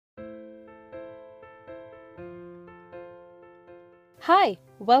Hi,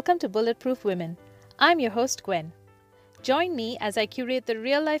 welcome to Bulletproof Women. I'm your host, Gwen. Join me as I curate the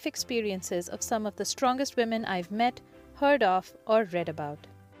real life experiences of some of the strongest women I've met, heard of, or read about.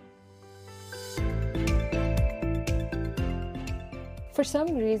 For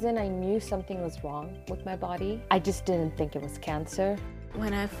some reason, I knew something was wrong with my body. I just didn't think it was cancer.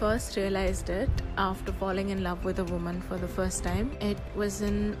 When I first realized it, after falling in love with a woman for the first time, it was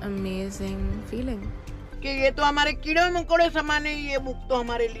an amazing feeling. कि ये तो हमारे कीड़े मकोड़े समान है ये book तो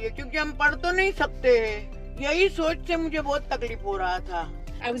हमारे लिए क्योंकि हम पढ़ तो नहीं सकते हैं यही सोच से मुझे बहुत तकलीफ हो रहा था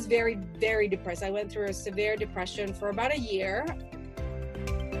I was very depressed. I went through a severe depression for about a year.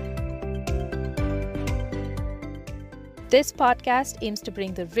 This podcast aims to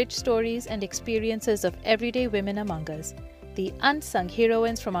bring the rich stories and experiences of everyday women among us, the unsung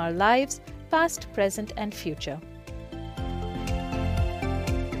heroines from our lives, past, present, and future.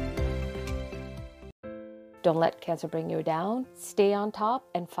 Don't let cancer bring you down. Stay on top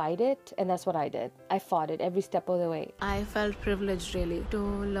and fight it. And that's what I did. I fought it every step of the way. I felt privileged really to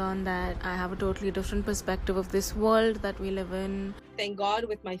learn that I have a totally different perspective of this world that we live in. Thank God,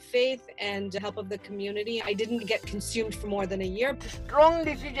 with my faith and the help of the community, I didn't get consumed for more than a year. Strong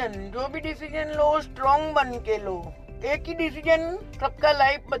decision जो भी decision लो strong बन के लो एक ही decision सबका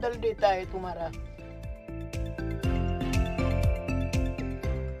life बदल देता है तुम्हारा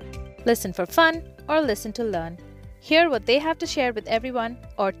Listen for fun or listen to learn. Hear what they have to share with everyone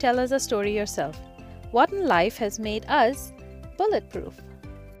or tell us a story yourself. What in life has made us bulletproof?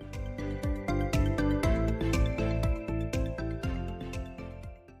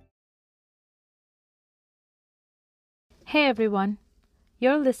 Hey everyone,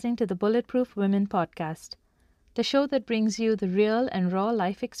 you're listening to the Bulletproof Women podcast, the show that brings you the real and raw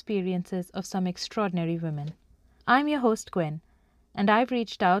life experiences of some extraordinary women. I'm your host Gwen, and I've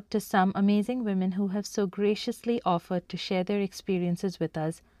reached out to some amazing women who have so graciously offered to share their experiences with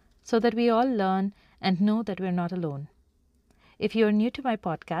us so that we all learn and know that we're not alone. If you're new to my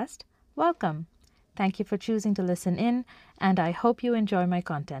podcast, welcome. Thank you for choosing to listen in, and I hope you enjoy my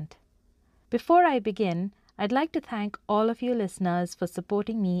content. Before I begin, I'd like to thank all of you listeners for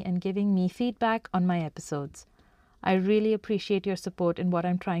supporting me and giving me feedback on my episodes. I really appreciate your support in what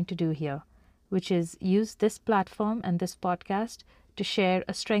I'm trying to do here, which is use this platform and this podcast to share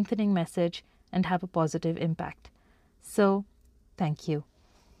a strengthening message and have a positive impact. So, thank you.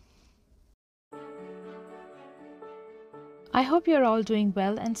 I hope you're all doing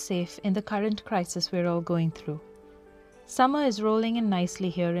well and safe in the current crisis we're all going through. Summer is rolling in nicely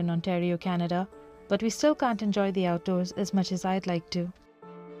here in Ontario, Canada, but we still can't enjoy the outdoors as much as I'd like to.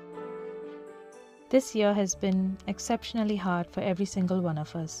 This year has been exceptionally hard for every single one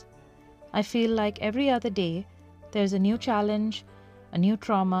of us. I feel like every other day, there's a new challenge, a new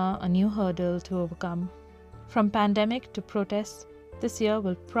trauma, a new hurdle to overcome. From pandemic to protests, this year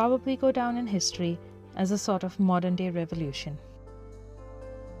will probably go down in history as a sort of modern-day revolution.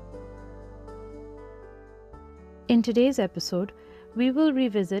 In today's episode, we will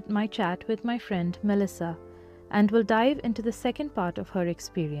revisit my chat with my friend Melissa and will dive into the second part of her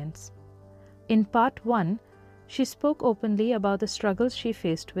experience. In part 1, she spoke openly about the struggles she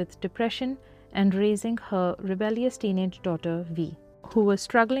faced with depression and raising her rebellious teenage daughter V, who was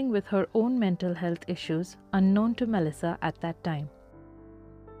struggling with her own mental health issues unknown to Melissa at that time.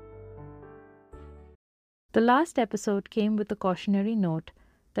 The last episode came with a cautionary note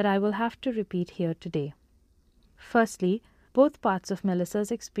that I will have to repeat here today. Firstly, both parts of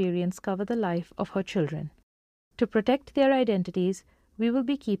Melissa's experience cover the life of her children. To protect their identities, we will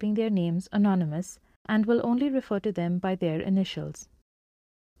be keeping their names anonymous and will only refer to them by their initials.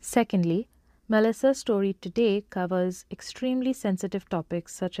 Secondly, Melissa's story today covers extremely sensitive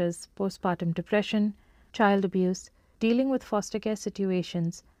topics such as postpartum depression, child abuse, dealing with foster care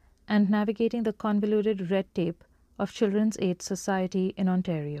situations, and navigating the convoluted red tape of Children's Aid Society in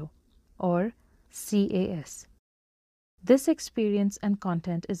Ontario, or CAS. This experience and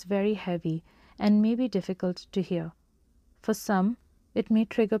content is very heavy and may be difficult to hear. For some, it may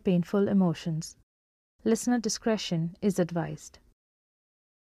trigger painful emotions. Listener discretion is advised.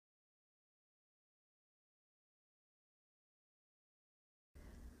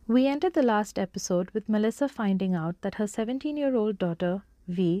 We ended the last episode with Melissa finding out that her 17-year-old daughter,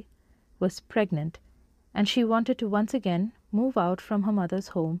 V, was pregnant, and she wanted to once again move out from her mother's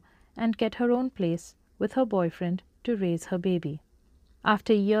home and get her own place with her boyfriend to raise her baby.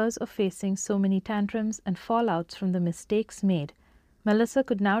 After years of facing so many tantrums and fallouts from the mistakes made, Melissa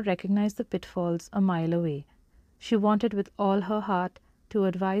could now recognize the pitfalls a mile away. She wanted with all her heart to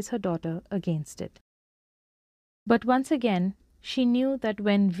advise her daughter against it. But once again, she knew that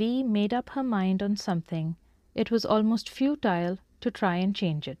when V made up her mind on something, it was almost futile to try and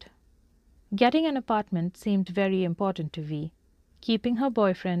change it. Getting an apartment seemed very important to Vi. Keeping her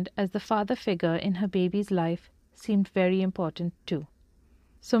boyfriend as the father figure in her baby's life seemed very important too.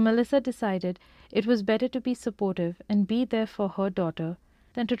 So Melissa decided it was better to be supportive and be there for her daughter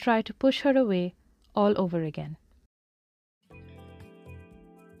than to try to push her away all over again.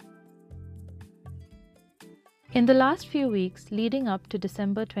 In the last few weeks leading up to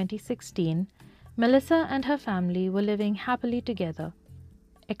December 2016, Melissa and her family were living happily together.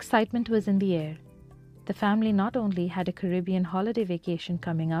 Excitement was in the air. The family not only had a Caribbean holiday vacation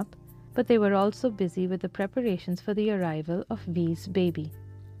coming up, but they were also busy with the preparations for the arrival of Vi's baby,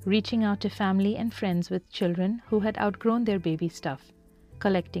 reaching out to family and friends with children who had outgrown their baby stuff,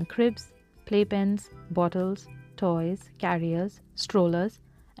 collecting cribs, playpens, bottles, toys, carriers, strollers,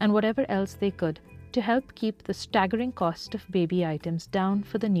 and whatever else they could to help keep the staggering cost of baby items down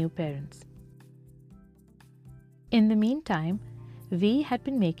for the new parents. In the meantime, Vi had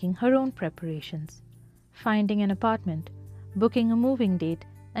been making her own preparations, finding an apartment, booking a moving date,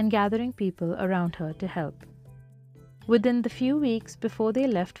 and gathering people around her to help. Within the few weeks before they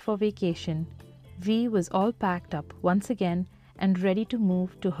left for vacation, Vi was all packed up once again and ready to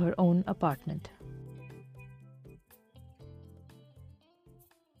move to her own apartment.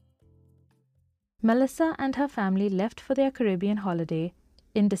 Melissa and her family left for their Caribbean holiday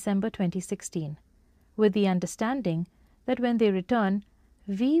in December 2016, with the understanding that when they return,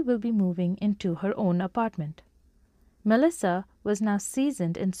 Vi will be moving into her own apartment. Melissa was now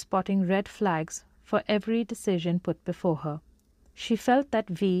seasoned in spotting red flags for every decision put before her. She felt that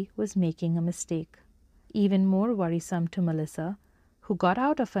Vi was making a mistake. Even more worrisome to Melissa, who got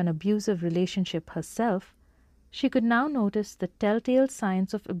out of an abusive relationship herself, she could now notice the telltale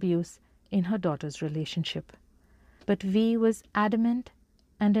signs of abuse in her daughter's relationship. But Vi was adamant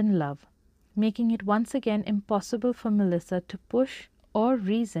and in love, making it once again impossible for Melissa to push or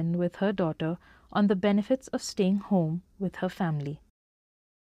reason with her daughter on the benefits of staying home with her family.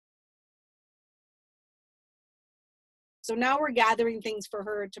 So now we're gathering things for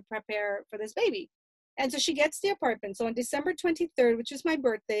her to prepare for this baby. And so she gets the apartment. So on December 23rd, which is my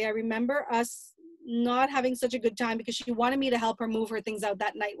birthday, I remember us not having such a good time because she wanted me to help her move her things out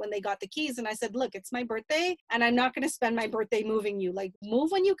that night when they got the keys. And I said, look, it's my birthday and I'm not going to spend my birthday moving you. Like,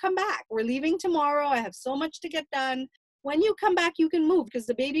 move when you come back. We're leaving tomorrow. I have so much to get done. When you come back, you can move, because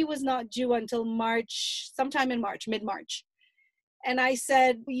the baby was not due until March, sometime in March, mid-March. And I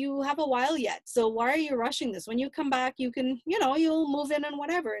said, you have a while yet, so why are you rushing this? When you come back, you can, you'll move in and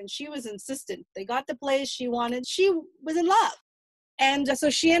whatever. And she was insistent. They got the place she wanted. She was in love. And so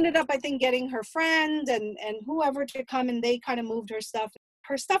she ended up, I think, getting her friend and whoever to come, and they kind of moved her stuff.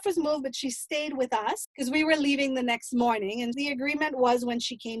 Her stuff was moved, but she stayed with us because we were leaving the next morning. And the agreement was when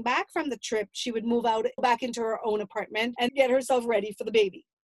she came back from the trip, she would move out back into her own apartment and get herself ready for the baby.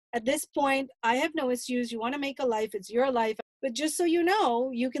 At this point, I have no issues. You want to make a life, it's your life. But just so you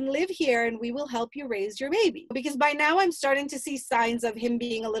know, you can live here and we will help you raise your baby. Because by now I'm starting to see signs of him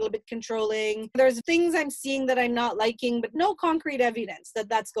being a little bit controlling. There's things I'm seeing that I'm not liking, but no concrete evidence that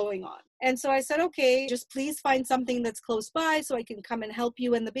that's going on. And so I said, okay, just please find something that's close by so I can come and help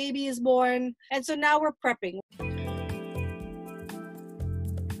you when the baby is born. And so now we're prepping.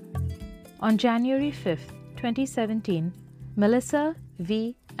 On January 5th, 2017, Melissa,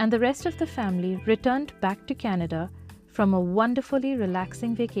 Vi, and the rest of the family returned back to Canada from a wonderfully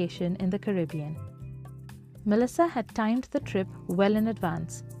relaxing vacation in the Caribbean. Melissa had timed the trip well in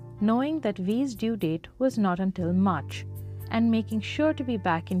advance, knowing that Vi's due date was not until March, and making sure to be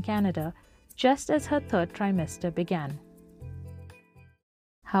back in Canada just as her third trimester began.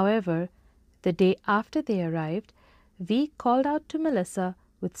 However, the day after they arrived, Vi called out to Melissa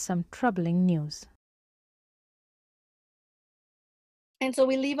with some troubling news. And so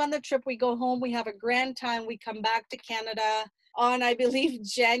we leave on the trip, we go home, we have a grand time, we come back to Canada on, I believe,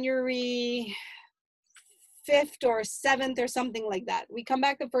 January 5th or 7th or something like that. We come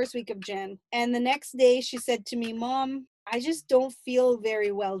back the first week of Jan. And the next day she said to me, Mom, I just don't feel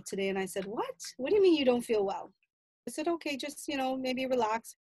very well today. And I said, what? What do you mean you don't feel well? I said, okay, just, maybe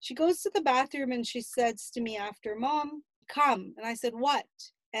relax. She goes to the bathroom and she says to me after, Mom, come. And I said, what?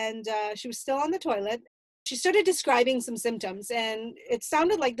 And she was still on the toilet. She started describing some symptoms and it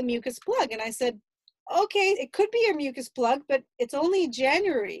sounded like the mucus plug. And I said, okay, it could be your mucus plug, but it's only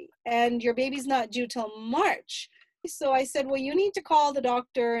January and your baby's not due till March. So I said, well, you need to call the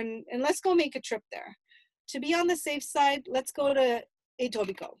doctor and let's go make a trip there. To be on the safe side, let's go to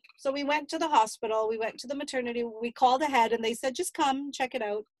Etobicoke. So we went to the hospital, we went to the maternity, we called ahead and they said, just come, check it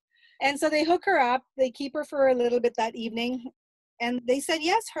out. And so they hook her up, they keep her for a little bit that evening. And they said,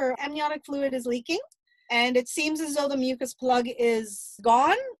 yes, her amniotic fluid is leaking. And it seems as though the mucus plug is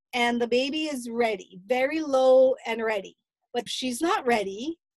gone and the baby is ready, very low and ready. But she's not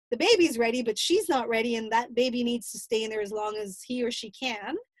ready. The baby's ready, but she's not ready, and that baby needs to stay in there as long as he or she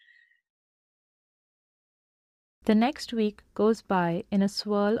can. The next week goes by in a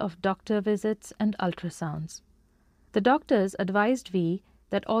swirl of doctor visits and ultrasounds. The doctors advised V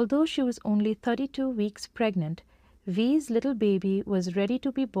that although she was only 32 weeks pregnant, V's little baby was ready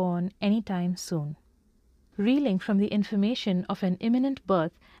to be born anytime soon. Reeling from the information of an imminent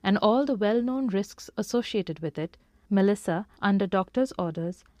birth and all the well-known risks associated with it, Melissa, under doctor's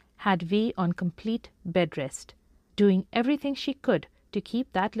orders, had V on complete bed rest, doing everything she could to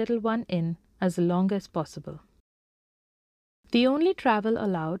keep that little one in as long as possible. The only travel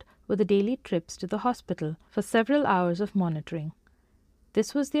allowed were the daily trips to the hospital for several hours of monitoring.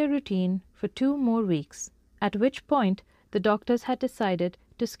 This was their routine for 2 more weeks, at which point the doctors had decided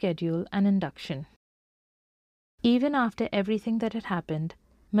to schedule an induction. Even after everything that had happened,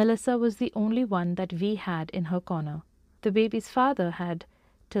 Melissa was the only one that V had in her corner. The baby's father had,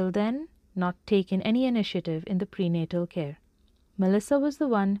 till then, not taken any initiative in the prenatal care. Melissa was the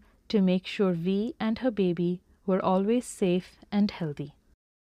one to make sure V and her baby were always safe and healthy.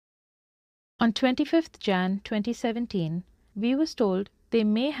 On 25th Jan 2017, V was told they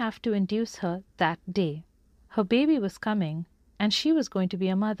may have to induce her that day. Her baby was coming, and she was going to be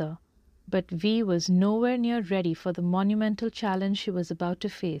a mother, but V was nowhere near ready for the monumental challenge she was about to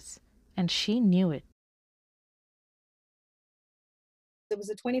face, and she knew it. It was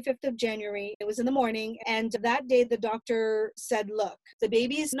the 25th of January. It was in the morning. And that day, the doctor said, look, the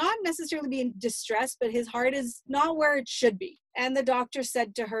baby is not necessarily being distressed, but his heart is not where it should be. And the doctor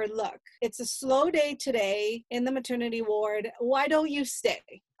said to her, look, it's a slow day today in the maternity ward. Why don't you stay?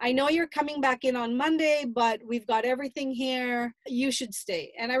 I know you're coming back in on Monday, but we've got everything here. You should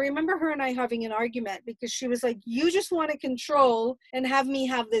stay. And I remember her and I having an argument because she was like, you just want to control and have me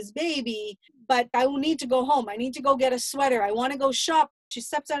have this baby, but I will need to go home. I need to go get a sweater. I want to go shop. She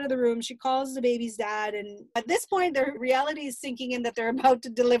steps out of the room. She calls the baby's dad. And at this point, their reality is sinking in that they're about to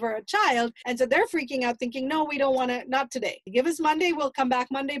deliver a child. And so they're freaking out thinking, no, we don't want to, not today. Give us Monday. We'll come back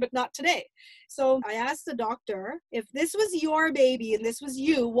Monday, but not today. So I asked the doctor, if this was your baby and this was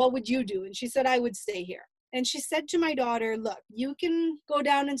you, what would you do? And she said, I would stay here. And she said to my daughter, look, you can go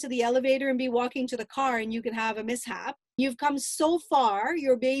down into the elevator and be walking to the car and you can have a mishap. You've come so far.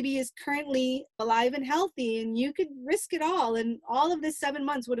 Your baby is currently alive and healthy and you could risk it all. And all of this 7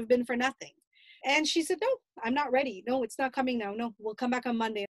 months would have been for nothing. And she said, no, I'm not ready. No, it's not coming now. No, we'll come back on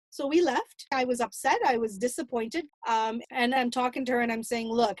Monday. So we left. I was upset. I was disappointed. And I'm talking to her and I'm saying,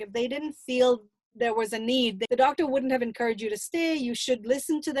 look, if they didn't feel there was a need, the doctor wouldn't have encouraged you to stay. You should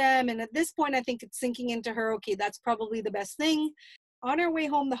listen to them. And at this point, I think it's sinking into her, okay, that's probably the best thing. On our way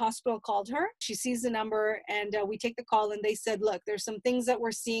home, the hospital called her. She sees the number and we take the call and they said, look, there's some things that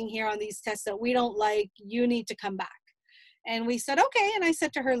we're seeing here on these tests that we don't like. You need to come back. And we said, okay. And I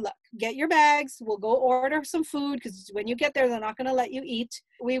said to her, look, get your bags. We'll go order some food because when you get there, they're not going to let you eat.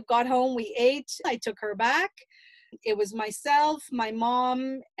 We got home, we ate. I took her back. It was myself, my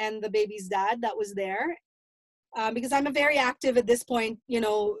mom, and the baby's dad that was there. Because I'm a very active at this point, you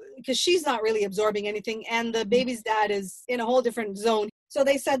know, because she's not really absorbing anything. And the baby's dad is in a whole different zone. So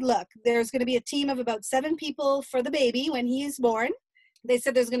they said, look, there's going to be a team of about 7 people for the baby when he is born. They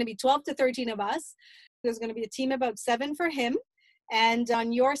said there's going to be 12 to 13 of us. There's going to be a team of about 7 for him. And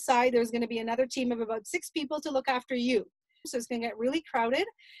on your side, there's going to be another team of about 6 people to look after you. So it's going to get really crowded.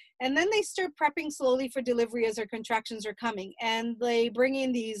 And then they start prepping slowly for delivery as her contractions are coming. And they bring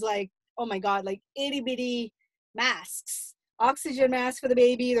in these like, oh my God, like itty bitty masks, oxygen masks for the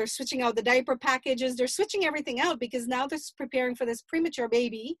baby. They're switching out the diaper packages. They're switching everything out because now they're preparing for this premature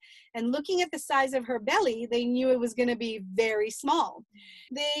baby. And looking at the size of her belly, they knew it was going to be very small.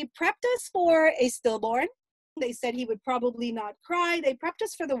 They prepped us for a stillborn. They said he would probably not cry. They prepped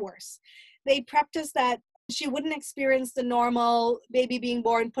us for the worst. They prepped us that she wouldn't experience the normal baby being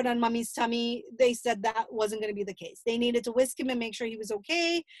born, put on mommy's tummy. They said that wasn't going to be the case. They needed to whisk him and make sure he was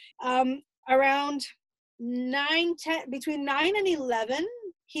okay. Around between 9 and 11,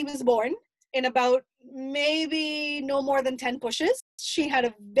 he was born in about maybe no more than 10 pushes. She had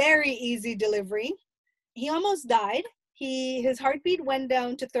a very easy delivery. He almost died. His heartbeat went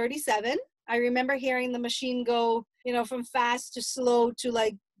down to 37. I remember hearing the machine go, you know, from fast to slow to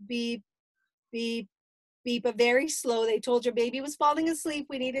like beep, beep, beep, but very slow. They told her baby was falling asleep.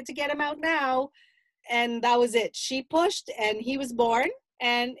 We needed to get him out now. And that was it. She pushed and he was born.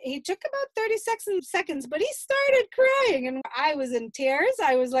 And he took about 30 seconds, but he started crying. And I was in tears.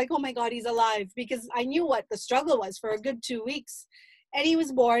 I was like, oh my God, he's alive. Because I knew what the struggle was for a good 2 weeks. And he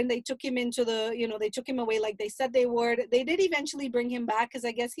was born. They took him into they took him away like they said they would. They did eventually bring him back because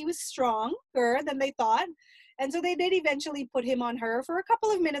I guess he was stronger than they thought. And so they did eventually put him on her for a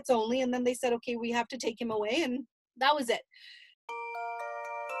couple of minutes only. And then they said, okay, we have to take him away. And that was it.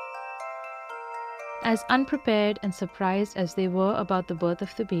 As unprepared and surprised as they were about the birth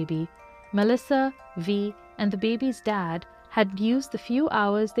of the baby, Melissa, V, and the baby's dad had used the few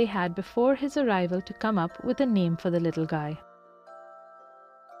hours they had before his arrival to come up with a name for the little guy.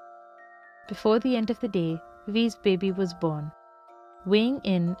 Before the end of the day, V's baby was born. Weighing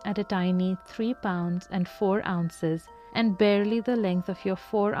in at a tiny 3 pounds and 4 ounces and barely the length of your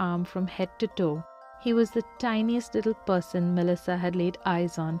forearm from head to toe, he was the tiniest little person Melissa had laid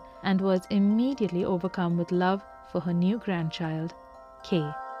eyes on and was immediately overcome with love for her new grandchild, Kay.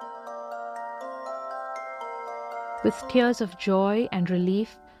 With tears of joy and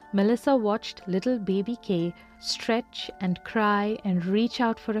relief, Melissa watched little baby Kay stretch and cry and reach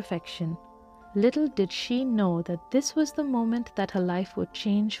out for affection. Little did she know that this was the moment that her life would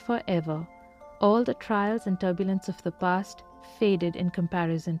change forever. All the trials and turbulence of the past faded in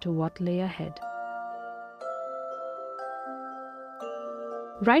comparison to what lay ahead.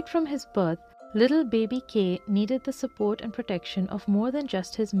 Right from his birth, little baby Kay needed the support and protection of more than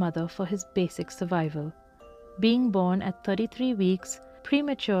just his mother for his basic survival. Being born at 33 weeks,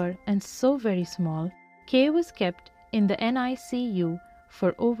 premature and so very small, Kay was kept in the NICU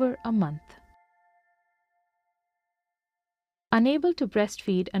for over a month. Unable to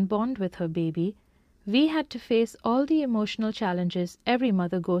breastfeed and bond with her baby, Vi had to face all the emotional challenges every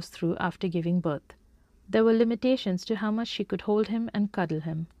mother goes through after giving birth. There were limitations to how much she could hold him and cuddle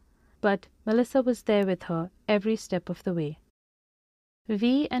him, but Melissa was there with her every step of the way.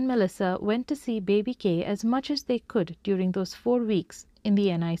 Vi and Melissa went to see baby Kay as much as they could during those 4 weeks in the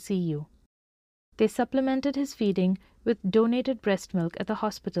NICU. They supplemented his feeding with donated breast milk at the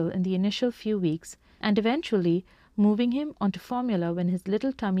hospital in the initial few weeks and eventually moving him onto formula when his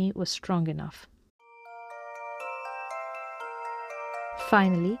little tummy was strong enough.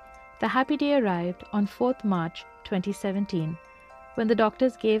 Finally, the happy day arrived on 4th March 2017 when the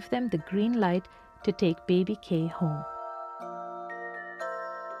doctors gave them the green light to take baby Kay home.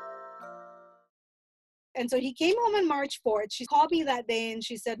 And so he came home on March 4th. She called me that day and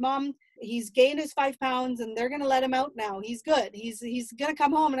she said, Mom, he's gained his 5 pounds and they're going to let him out now. He's good. He's going to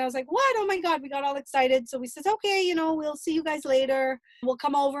come home. And I was like, what? Oh my God. We got all excited. So we said, okay, we'll see you guys later. We'll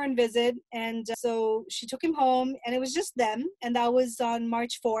come over and visit. And so she took him home and it was just them. And that was on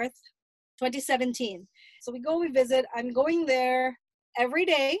March 4th, 2017. So we visit. I'm going there every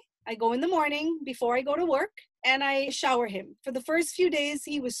day. I go in the morning before I go to work. And I shower him. For the first few days,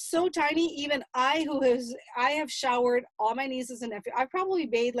 he was so tiny. Even I have showered all my nieces and nephews. I probably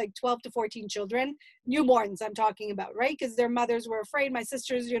bathed like 12 to 14 children, newborns I'm talking about, right? Because their mothers were afraid. My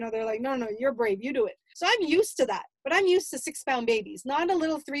sisters, they're like, no, you're brave, you do it. So I'm used to that. But I'm used to 6-pound babies, not a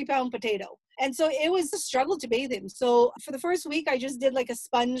little 3-pound potato. And so it was a struggle to bathe him. So for the first week, I just did like a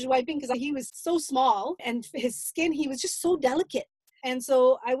sponge wiping because he was so small and his skin, he was just so delicate. And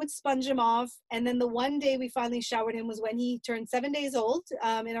so I would sponge him off. And then the one day we finally showered him was when he turned 7 days old.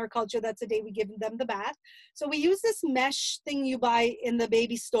 In our culture, that's the day we give them the bath. So we use this mesh thing you buy in the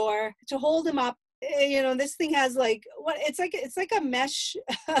baby store to hold him up. This thing has it's like a mesh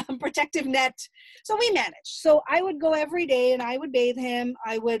protective net. So we managed. So I would go every day and I would bathe him.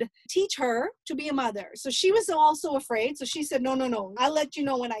 I would teach her to be a mother. So she was also afraid. So she said, no, I'll let you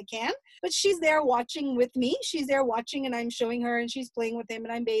know when I can. But she's there watching with me. She's there watching and I'm showing her and she's playing with him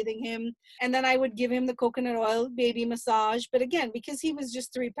and I'm bathing him. And then I would give him the coconut oil baby massage. But again, because he was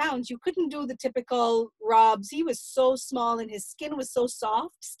just 3 pounds, you couldn't do the typical rubs. He was so small and his skin was so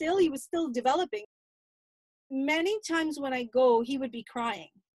soft. He was still developing. Many times when I go, he would be crying.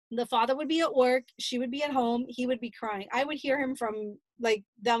 The father would be at work. She would be at home. He would be crying. I would hear him from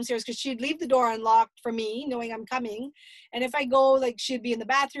downstairs because she'd leave the door unlocked for me, knowing I'm coming. And if I go, she'd be in the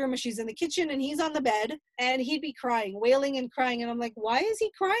bathroom or she's in the kitchen and he's on the bed and he'd be crying, wailing and crying. And I'm like, why is he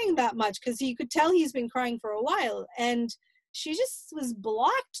crying that much? Because you could tell he's been crying for a while. And she just was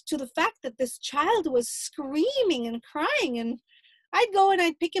blocked to the fact that this child was screaming and crying. And I'd go and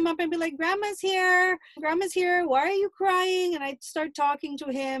I'd pick him up and be like, Grandma's here. Why are you crying? And I'd start talking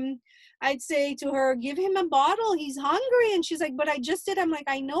to him. I'd say to her, give him a bottle. He's hungry. And she's like, but I just did. I'm like,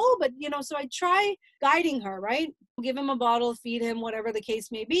 I know, but so I'd try guiding her, right? Give him a bottle, feed him, whatever the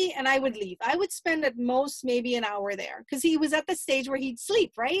case may be. And I would leave. I would spend at most maybe an hour there because he was at the stage where he'd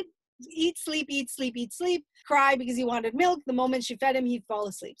sleep, right? Eat, sleep, cry because he wanted milk. The moment she fed him, he'd fall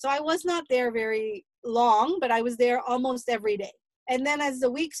asleep. So I was not there very long, but I was there almost every day. And then as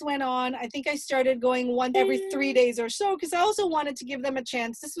the weeks went on, I think I started going once every 3 days or so, because I also wanted to give them a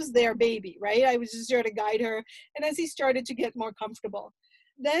chance. This was their baby, right? I was just there to guide her. And as he started to get more comfortable,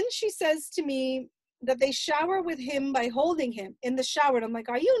 then she says to me that they shower with him by holding him in the shower. And I'm like,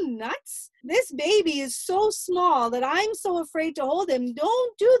 are you nuts? This baby is so small that I'm so afraid to hold him.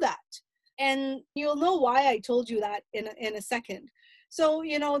 Don't do that. And you'll know why I told you that in a second. So,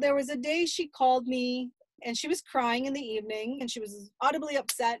 there was a day she called me and she was crying in the evening and she was audibly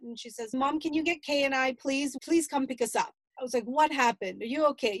upset. And she says, Mom, can you get Kay and I, please come pick us up? I was like, what happened? Are you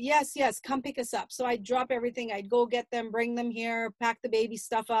okay? Yes, come pick us up. So I'd drop everything. I'd go get them, bring them here, pack the baby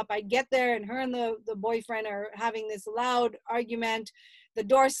stuff up. I'd get there and her and the boyfriend are having this loud argument. The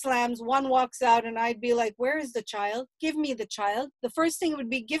door slams, one walks out, and I'd be like, where is the child? Give me the child. The first thing would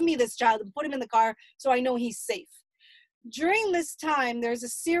be, give me this child and put him in the car so I know he's safe. During this time, there's a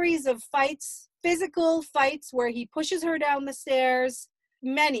series of fights, physical fights, where he pushes her down the stairs.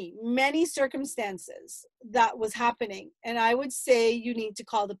 Many circumstances that was happening. And I would say, you need to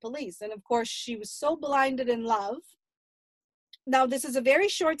call the police. And of course, she was so blinded in love. Now, this is a very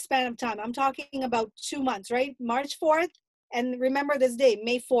short span of time. I'm talking about 2 months, right? March 4th. And remember this day,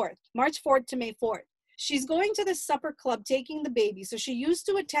 May 4th, March 4th to May 4th. She's going to the supper club, taking the baby. So she used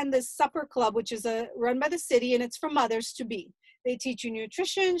to attend this supper club, which is run by the city, and it's for mothers to be. They teach you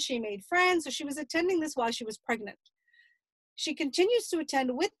nutrition. She made friends. So she was attending this while she was pregnant. She continues to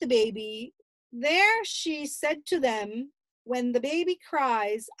attend with the baby. There she said to them, when the baby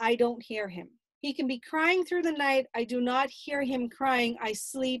cries, I don't hear him. He can be crying through the night. I do not hear him crying. I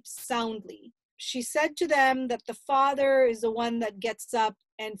sleep soundly. She said to them that the father is the one that gets up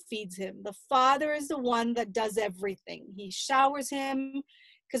and feeds him. The father is the one that does everything. He showers him,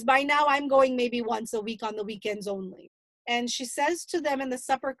 because by now I'm going maybe once a week on the weekends only. And she says to them in the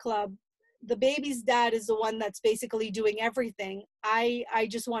supper club, the baby's dad is the one that's basically doing everything. I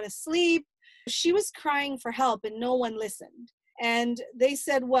just want to sleep. She was crying for help and no one listened. And they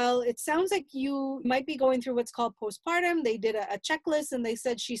said, well, it sounds like you might be going through what's called postpartum. They did a checklist and they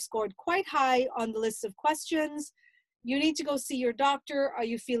said she scored quite high on the list of questions. You need to go see your doctor. Are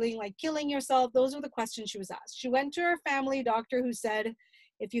you feeling like killing yourself? Those are the questions she was asked. She went to her family doctor who said,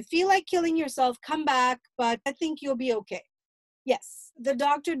 if you feel like killing yourself, come back, but I think you'll be okay. Yes, the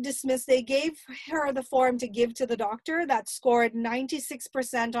doctor dismissed. They gave her the form to give to the doctor that scored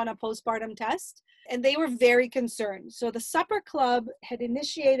 96% on a postpartum test, and they were very concerned. So the supper club had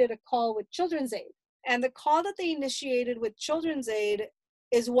initiated a call with Children's Aid, and the call that they initiated with Children's Aid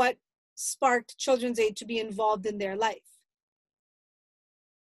is what sparked Children's Aid to be involved in their life.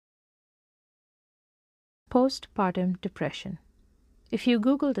 Postpartum depression. If you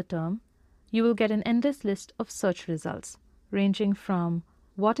Google the term, you will get an endless list of search results, ranging from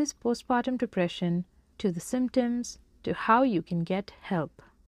what is postpartum depression to the symptoms to how you can get help.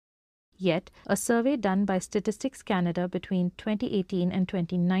 Yet, a survey done by Statistics Canada between 2018 and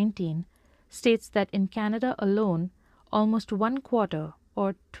 2019 states that in Canada alone, almost 1/4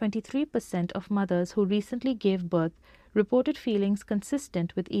 or 23% of mothers who recently gave birth reported feelings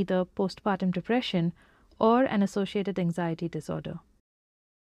consistent with either postpartum depression or an associated anxiety disorder.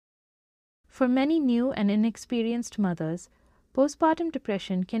 For many new and inexperienced mothers, postpartum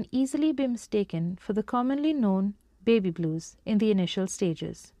depression can easily be mistaken for the commonly known baby blues in the initial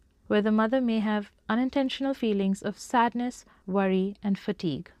stages, where the mother may have unintentional feelings of sadness, worry, and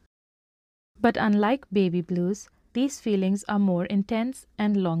fatigue. But unlike baby blues, these feelings are more intense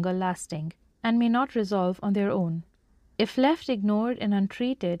and longer lasting, and may not resolve on their own. If left ignored and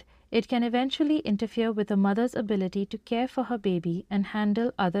untreated, it can eventually interfere with a mother's ability to care for her baby and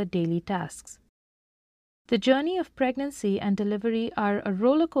handle other daily tasks. The journey of pregnancy and delivery are a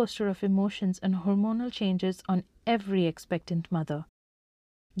roller coaster of emotions and hormonal changes on every expectant mother.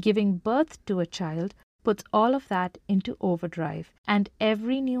 Giving birth to a child puts all of that into overdrive, and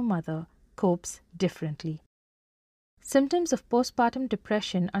every new mother copes differently. Symptoms of postpartum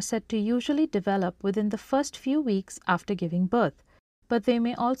depression are said to usually develop within the first few weeks after giving birth, but they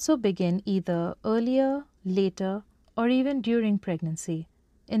may also begin either earlier, later, or even during pregnancy.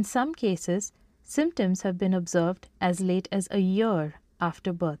 In some cases, symptoms have been observed as late as a year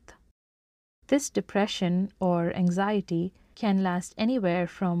after birth. This depression or anxiety can last anywhere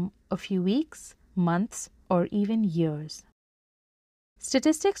from a few weeks, months, or even years.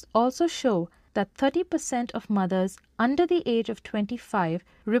 Statistics also show that 30% of mothers under the age of 25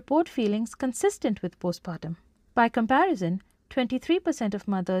 report feelings consistent with postpartum. By comparison, 23% of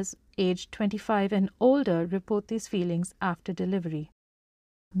mothers aged 25 and older report these feelings after delivery.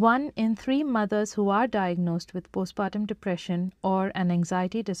 1 in 3 mothers who are diagnosed with postpartum depression or an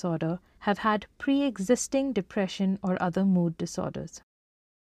anxiety disorder have had pre-existing depression or other mood disorders.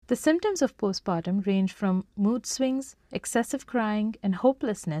 The symptoms of postpartum range from mood swings, excessive crying, and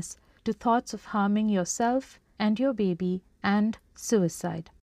hopelessness to thoughts of harming yourself and your baby and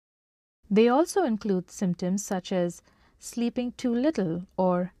suicide. They also include symptoms such as sleeping too little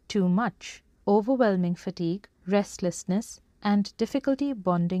or too much, overwhelming fatigue, restlessness, and difficulty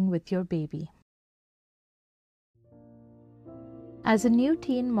bonding with your baby. As a new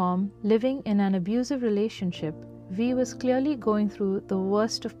teen mom living in an abusive relationship, V was clearly going through the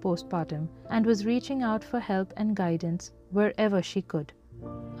worst of postpartum and was reaching out for help and guidance wherever she could.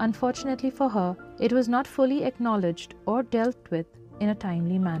 Unfortunately for her, it was not fully acknowledged or dealt with in a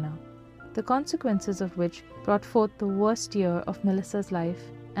timely manner, the consequences of which brought forth the worst year of Melissa's life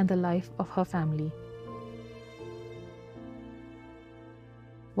and the life of her family.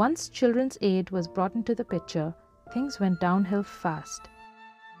 Once Children's Aid was brought into the picture, things went downhill fast.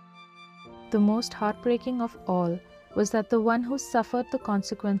 The most heartbreaking of all was that the one who suffered the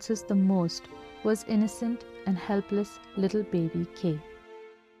consequences the most was innocent and helpless little baby Kay.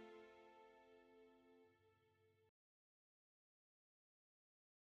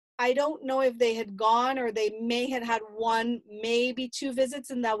 I don't know if they had gone or they may have had 1, maybe 2 visits,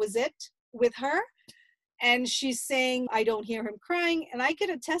 and that was it with her. And she's saying, I don't hear him crying. And I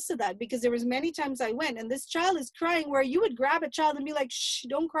could attest to that because there was many times I went and this child is crying where you would grab a child and be like, shh,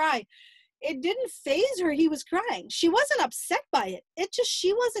 don't cry. It didn't faze her. He was crying. She wasn't upset by it.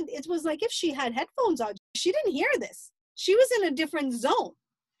 It was like if she had headphones on, she didn't hear this. She was in a different zone.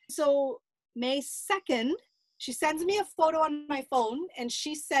 So May 2nd, she sends me a photo on my phone and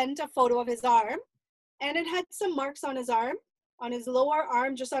she sent a photo of his arm and it had some marks on his arm, on his lower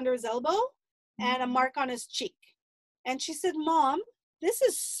arm, just under his elbow, and a mark on his cheek. And she said, Mom, this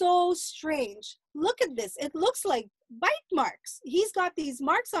is so strange. Look at this. It looks like bite marks. He's got these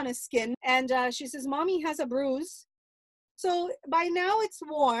marks on his skin. And she says, Mommy has a bruise. So by now it's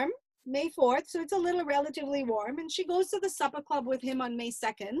warm, May 4th. So it's a little relatively warm. And she goes to the supper club with him on May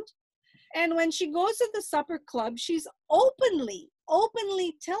 2nd. And when she goes to the supper club, she's openly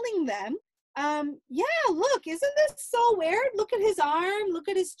telling them, yeah, look, isn't this so weird? Look at his arm, look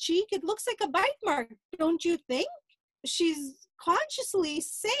at his cheek. It looks like a bite mark, don't you think? She's consciously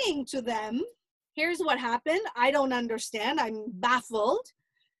saying to them, here's what happened. I don't understand. I'm baffled.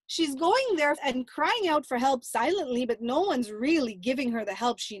 She's going there and crying out for help silently, but no one's really giving her the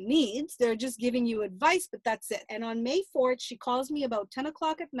help she needs. They're just giving you advice, but that's it. And on May 4th, she calls me about 10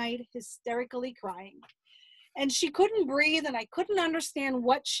 o'clock at night, hysterically crying. And she couldn't breathe, and I couldn't understand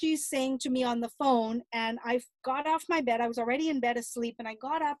what she's saying to me on the phone. And I got off my bed. I was already in bed asleep, and I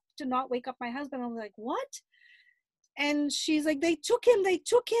got up to not wake up my husband. I was like, what? And she's like, they took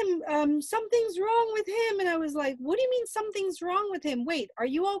him, something's wrong with him. And I was like, what do you mean something's wrong with him? Wait, are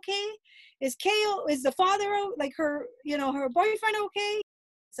you okay? Is the father, like her boyfriend okay?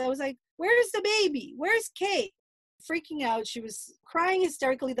 So I was like, where's the baby? Where's Kay? Freaking out. She was crying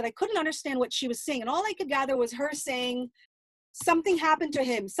hysterically that I couldn't understand what she was saying. And all I could gather was her saying, something happened to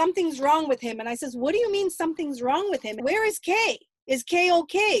him. Something's wrong with him. And I says, what do you mean something's wrong with him? Where is Kay? Is Kay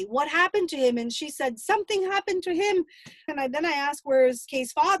okay? What happened to him? And she said, something happened to him. And then I asked, where's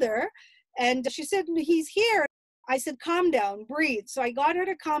Kay's father? And she said, he's here. I said, calm down, breathe. So I got her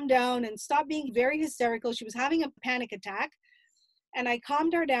to calm down and stop being very hysterical. She was having a panic attack. And I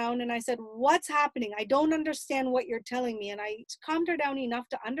calmed her down and I said, what's happening? I don't understand what you're telling me. And I calmed her down enough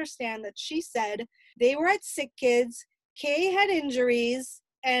to understand that she said they were at Sick Kids, Kay had injuries,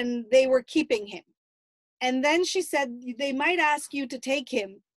 and they were keeping him. And then she said, they might ask you to take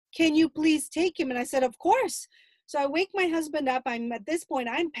him. Can you please take him? And I said, of course. So I wake my husband up. At this point,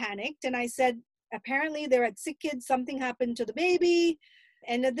 I'm panicked. And I said, apparently they're at Sick Kids. Something happened to the baby.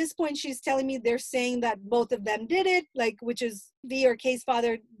 And at this point, she's telling me they're saying that both of them did it, which is V or Kay's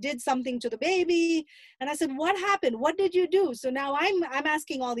father did something to the baby. And I said, what happened? What did you do? So now I'm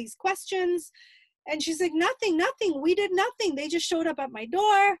asking all these questions. And she's like, nothing. We did nothing. They just showed up at my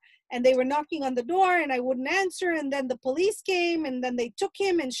door and they were knocking on the door and I wouldn't answer. And then the police came and then they took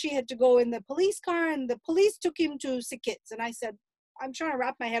him and she had to go in the police car and the police took him to Sick Kids. And I said, I'm trying to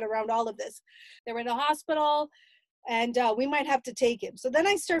wrap my head around all of this. They were in the hospital. And we might have to take him. So then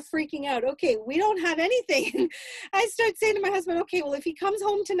I start freaking out. Okay, we don't have anything. I start saying to my husband, okay, well, if he comes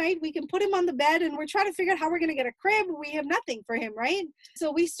home tonight, we can put him on the bed and we're trying to figure out how we're going to get a crib. We have nothing for him, right?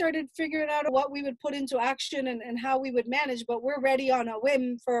 So we started figuring out what we would put into action and how we would manage, but we're ready on a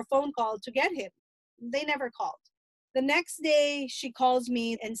whim for a phone call to get him. They never called. The next day, she calls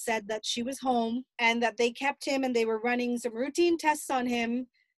me and said that she was home and that they kept him and they were running some routine tests on him.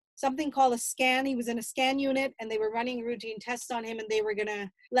 something called a scan. He was in a scan unit and they were running routine tests on him and they were going to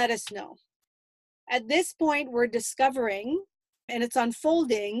let us know. At this point, we're discovering, and it's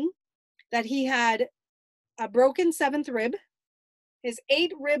unfolding, that he had a broken 7th rib. His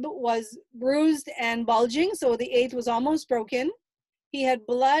 8th rib was bruised and bulging, so the 8th was almost broken. He had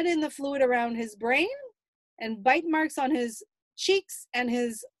blood in the fluid around his brain and bite marks on his cheeks and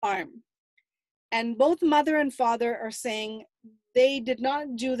his arm. And both mother and father are saying they did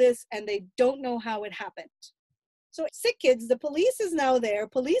not do this and they don't know how it happened. So sick kids, the police is now there.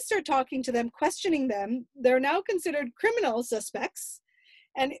 Police are talking to them, questioning them. They're now considered criminal suspects.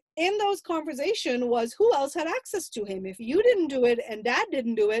 And in those conversations was who else had access to him. If you didn't do it and dad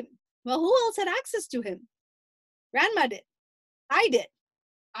didn't do it, well, who else had access to him? Grandma did. I did.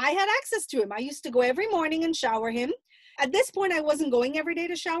 I had access to him. I used to go every morning and shower him. At this point, I wasn't going every day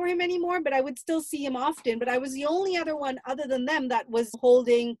to shower him anymore, but I would still see him often. But I was the only other one other than them that was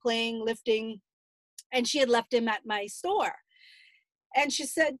holding, playing, lifting, and she had left him at my store. And she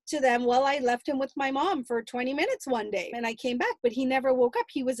said to them, well, I left him with my mom for 20 minutes one day and I came back, but he never woke up.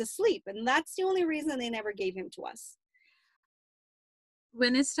 He was asleep. And that's the only reason they never gave him to us.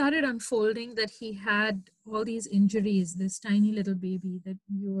 When it started unfolding that he had all these injuries, this tiny little baby that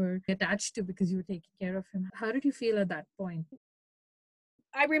you were attached to because you were taking care of him, how did you feel at that point?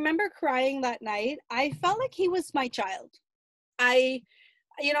 I remember crying that night. I felt like he was my child. I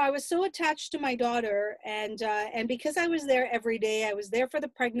was so attached to my daughter, and because I was there every day, I was there for the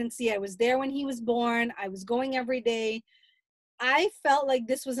pregnancy, I was there when he was born, I was going every day. I felt like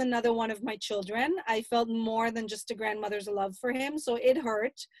this was another one of my children. I felt more than just a grandmother's love for him, so it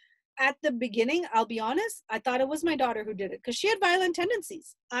hurt. At the beginning, I'll be honest, I thought it was my daughter who did it because she had violent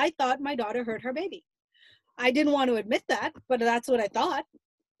tendencies. I thought my daughter hurt her baby. I didn't want to admit that, but that's what I thought.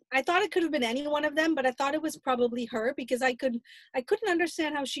 I thought it could have been any one of them, but I thought it was probably her because I couldn't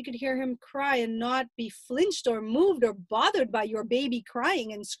understand how she could hear him cry and not be flinched or moved or bothered by your baby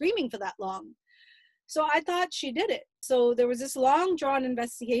crying and screaming for that long. So I thought she did it. So there was this long drawn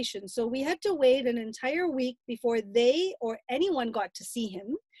investigation. So we had to wait an entire week before they or anyone got to see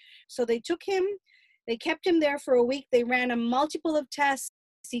him. So they took him, they kept him there for a week. They ran a multiple of tests,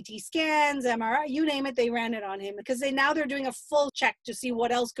 CT scans, MRI, you name it, they ran it on him because they're doing a full check to see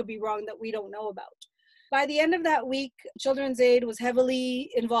what else could be wrong that we don't know about. By the end of that week, Children's Aid was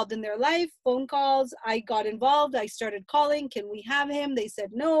heavily involved in their life, phone calls. I got involved. I started calling, can we have him? They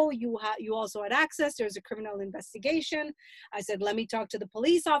said, no, you also had access. There's a criminal investigation. I said, let me talk to the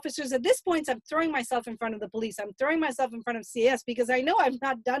police officers. At this point, I'm throwing myself in front of the police. I'm throwing myself in front of CS because I know I've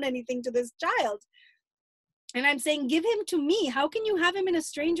not done anything to this child. And I'm saying, give him to me. How can you have him in a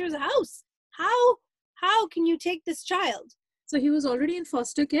stranger's house? How can you take this child? So he was already in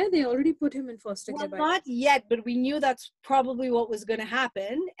foster care? They already put him in foster care? Not yet, but we knew that's probably what was going to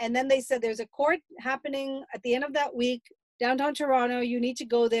happen. And then they said there's a court happening at the end of that week, downtown Toronto. You need to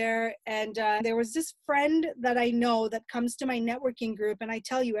go there. And there was this friend that I know that comes to my networking group. And I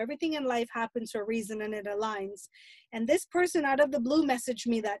tell you, everything in life happens for a reason and it aligns. And this person out of the blue messaged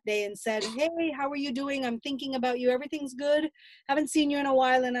me that day and said, hey, how are you doing? I'm thinking about you. Everything's good. Haven't seen you in a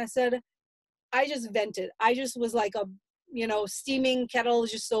while. And I said, I just vented. I just was like a steaming kettle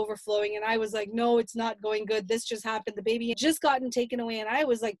just overflowing. And I was like, no, it's not going good. This just happened. The baby had just gotten taken away. And I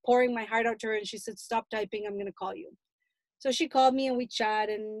was like pouring my heart out to her. And she said, stop typing. I'm going to call you. So she called me and we chat.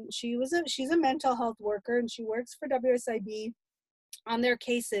 And she's a mental health worker and she works for WSIB on their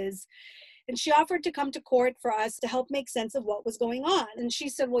cases. And she offered to come to court for us to help make sense of what was going on. And she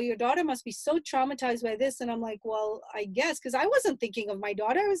said, well, your daughter must be so traumatized by this. And I'm like, well, I guess, because I wasn't thinking of my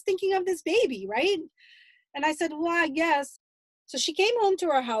daughter. I was thinking of this baby, right? And I said, well, I guess. So she came home to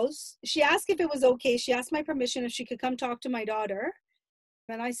our house. She asked if it was okay. She asked my permission if she could come talk to my daughter.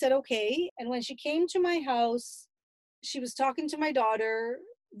 And I said, okay. And when she came to my house, she was talking to my daughter.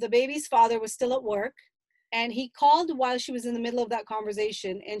 The baby's father was still at work. And he called while she was in the middle of that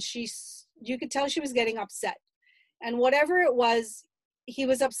conversation. And you could tell she was getting upset. And whatever it was, he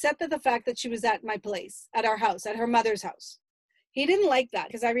was upset at the fact that she was at my place, at our house, at her mother's house. He didn't like that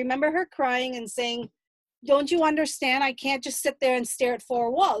because I remember her crying and saying, don't you understand? I can't just sit there and stare at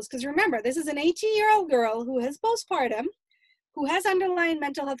four walls. Because remember, this is an 18-year-old girl who has postpartum, who has underlying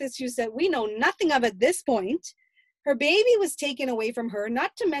mental health issues that we know nothing of at this point. Her baby was taken away from her,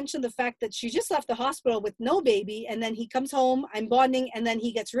 not to mention the fact that she just left the hospital with no baby. And then he comes home, I'm bonding, and then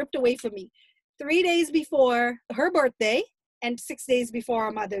he gets ripped away from me 3 days before her birthday and 6 days before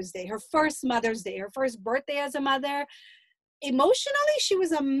our Mother's Day, her first Mother's Day, her first birthday as a mother. Emotionally, she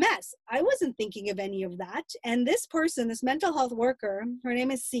was a mess. I wasn't thinking of any of that. And this person, this mental health worker, her name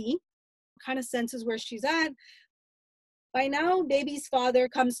is C, kind of senses where she's at. By now, baby's father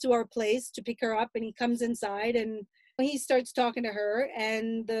comes to our place to pick her up, and he comes inside and he starts talking to her,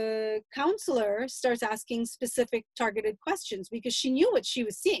 and the counselor starts asking specific targeted questions because she knew what she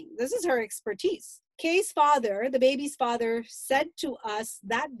was seeing. This is her expertise. Kay's father, the baby's father, said to us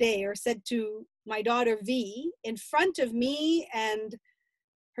that day, or said to my daughter V, in front of me and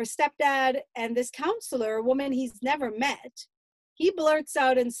her stepdad and this counselor, a woman he's never met, he blurts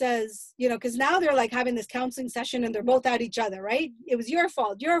out and says, you know, because now they're like having this counseling session and they're both at each other, right? It was your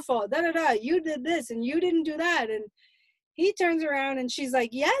fault, da da da. You did this and you didn't do that. And he turns around and she's like,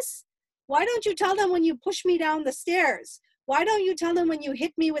 yes, why don't you tell them when you push me down the stairs? Why don't you tell them when you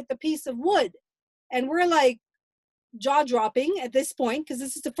hit me with the piece of wood? And we're like jaw dropping at this point, because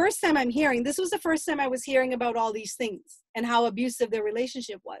this is the first time I'm hearing. This was the first time I was hearing about all these things and how abusive their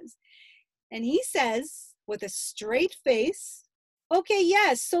relationship was. And he says with a straight face, okay,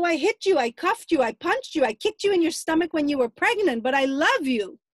 yes, so I hit you, I cuffed you, I punched you, I kicked you in your stomach when you were pregnant, but I love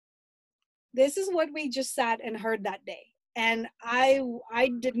you. This is what we just sat and heard that day. And I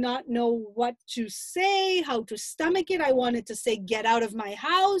did not know what to say, how to stomach it. I wanted to say, get out of my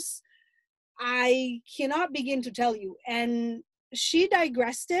house. I cannot begin to tell you. And she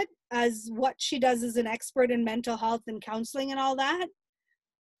digressed it as what she does as an expert in mental health and counseling and all that.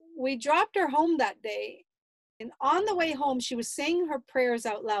 We dropped her home that day. And on the way home, she was saying her prayers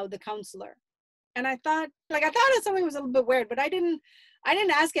out loud, the counselor. And I thought something was a little bit weird, but I didn't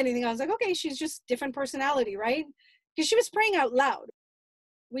ask anything. I was like, okay, she's just different personality, right? Because she was praying out loud.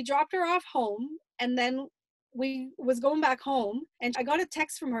 We dropped her off home, and then we was going back home, and I got a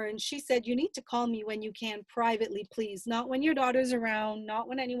text from her, and she said, you need to call me when you can privately, please. Not when your daughter's around, not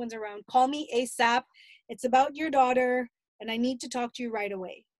when anyone's around. Call me ASAP. It's about your daughter, and I need to talk to you right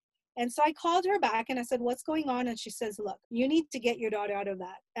away. And so I called her back and I said, what's going on? And she says, look, you need to get your daughter out of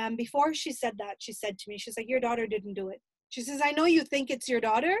that. And before she said that, she said to me, she's like, your daughter didn't do it. She says, I know you think it's your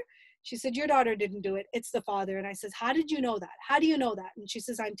daughter. She said, your daughter didn't do it. It's the father. And I says, how did you know that? How do you know that? And she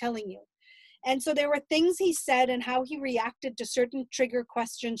says, I'm telling you. And so there were things he said and how he reacted to certain trigger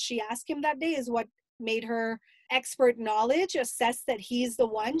questions she asked him that day is what made her expert knowledge assess that he's the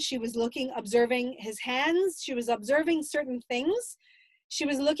one. She was observing his hands. She was observing certain things. She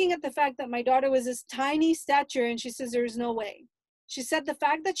was looking at the fact that my daughter was this tiny stature, and she says, there is no way. She said the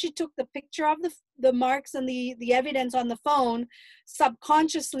fact that she took the picture of the marks and the evidence on the phone,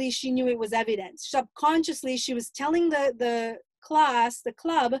 subconsciously, she knew it was evidence. Subconsciously, she was telling the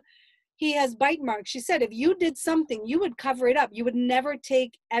club, he has bite marks. She said, if you did something, you would cover it up. You would never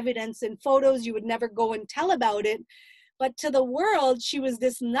take evidence in photos. You would never go and tell about it. But to the world, she was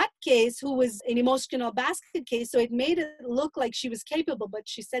this nutcase who was an emotional basket case. So it made it look like she was capable. But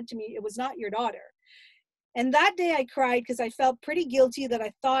she said to me, it was not your daughter. And that day I cried because I felt pretty guilty that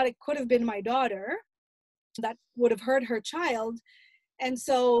I thought it could have been my daughter that would have hurt her child. And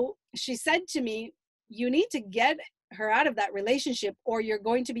so she said to me, you need to get her out of that relationship or you're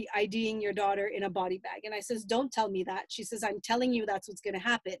going to be IDing your daughter in a body bag. And I says, don't tell me that. She says, I'm telling you that's what's going to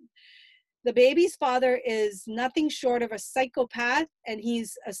happen. The baby's father is nothing short of a psychopath, and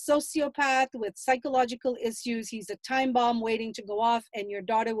he's a sociopath with psychological issues. He's a time bomb waiting to go off, and your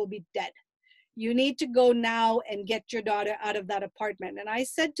daughter will be dead. You need to go now and get your daughter out of that apartment. And I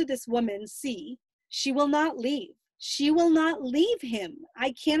said to this woman, see, she will not leave. She will not leave him.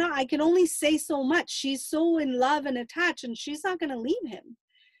 I can only say so much. She's so in love and attached, and she's not going to leave him.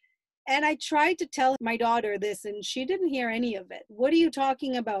 And I tried to tell my daughter this, and she didn't hear any of it. What are you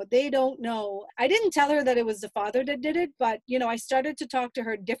talking about? They don't know. I didn't tell her that it was the father that did it, but, I started to talk to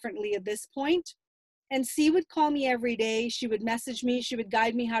her differently at this point. And C would call me every day. She would message me. She would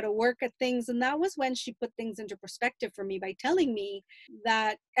guide me how to work at things. And that was when she put things into perspective for me by telling me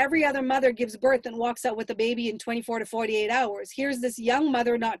that every other mother gives birth and walks out with a baby in 24 to 48 hours. Here's this young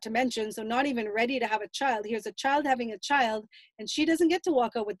mother, not to mention, so not even ready to have a child. Here's a child having a child, and she doesn't get to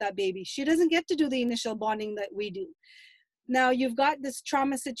walk out with that baby. She doesn't get to do the initial bonding that we do. Now you've got this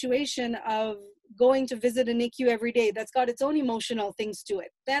trauma situation of going to visit a NICU every day. That's got its own emotional things to it.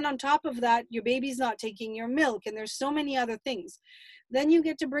 Then on top of that, your baby's not taking your milk, and there's so many other things. Then you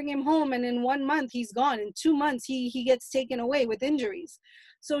get to bring him home, and in 1 month he's gone. In 2 months he gets taken away with injuries.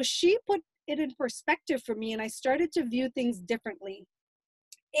 So she put it in perspective for me, and I started to view things differently.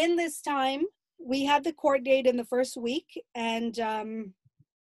 In this time, we had the court date in the first week, and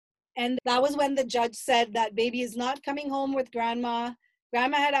that was when the judge said that baby is not coming home with grandma.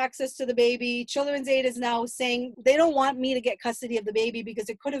 Grandma had access to the baby. Children's Aid is now saying they don't want me to get custody of the baby because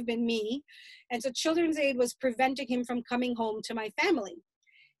it could have been me. And so Children's Aid was preventing him from coming home to my family.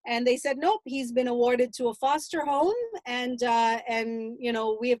 And they said, nope, he's been awarded to a foster home, and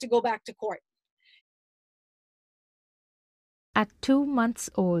we have to go back to court. At 2 months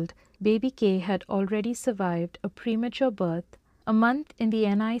old, baby K had already survived a premature birth, a month in the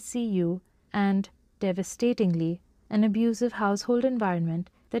NICU, and, devastatingly, an abusive household environment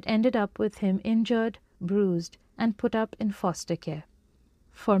that ended up with him injured, bruised, and put up in foster care.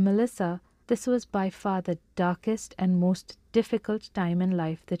 For Melissa, this was by far the darkest and most difficult time in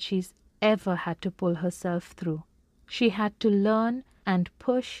life that she's ever had to pull herself through. She had to learn and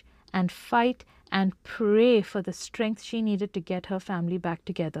push and fight and pray for the strength she needed to get her family back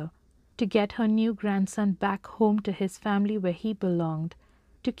together, to get her new grandson back home to his family where he belonged,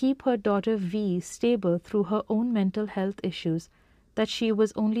 to keep her daughter V stable through her own mental health issues that she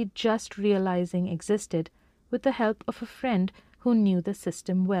was only just realizing existed with the help of a friend who knew the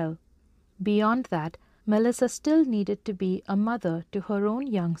system well. Beyond that, Melissa still needed to be a mother to her own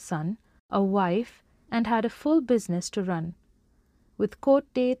young son, a wife, and had a full business to run. With court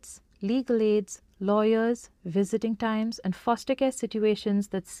dates, legal aids, lawyers, visiting times, and foster care situations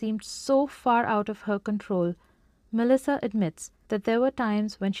that seemed so far out of her control, Melissa admits that there were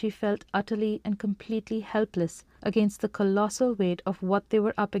times when she felt utterly and completely helpless against the colossal weight of what they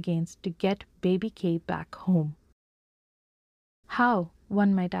were up against to get baby K back home. How,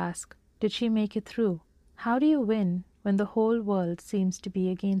 one might ask, did she make it through? How do you win when the whole world seems to be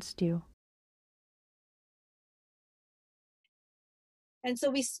against you? And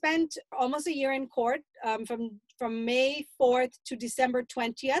so we spent almost a year in court, from May 4th to December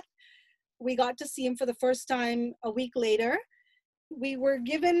 20th. We got to see him for the first time a week later. We were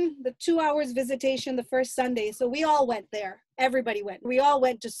given the 2 hours visitation the first Sunday, so we all went there. Everybody went. We all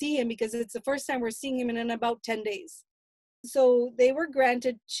went to see him because it's the first time we're seeing him in about 10 days. So they were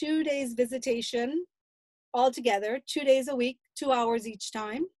granted 2 days visitation altogether, 2 days a week, 2 hours each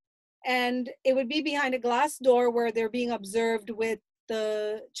time. And it would be behind a glass door where they're being observed with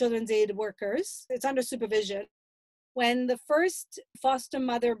the children's aid workers. It's under supervision. When the first foster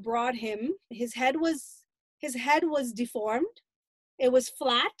mother brought him, his head was deformed. It was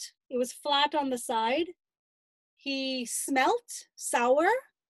flat. It was flat on the side. He smelt sour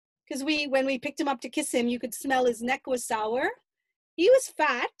because when we picked him up to kiss him, you could smell his neck was sour. He was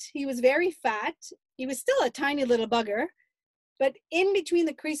fat. He was very fat. He was still a tiny little bugger. But in between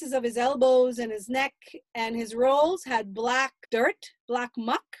the creases of his elbows and his neck and his rolls had black dirt, black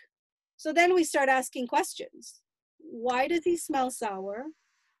muck. So then we start asking questions. Why does he smell sour?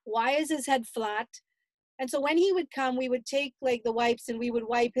 Why is his head flat? And so when he would come, we would take like the wipes and we would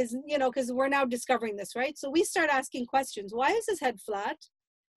wipe his, because we're now discovering this, right? So we start asking questions. Why is his head flat?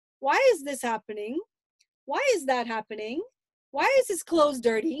 Why is this happening? Why is that happening? Why is his clothes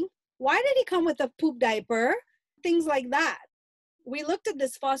dirty? Why did he come with a poop diaper? Things like that. We looked at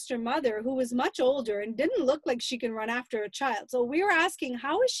this foster mother who was much older and didn't look like she can run after a child. So we were asking,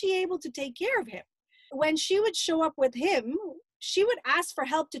 how is she able to take care of him? When she would show up with him, she would ask for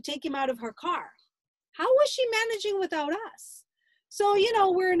help to take him out of her car. How was she managing without us? So,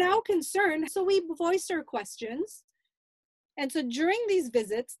 we're now concerned. So we voiced our questions. And so during these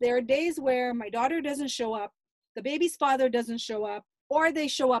visits, there are days where my daughter doesn't show up, the baby's father doesn't show up, or they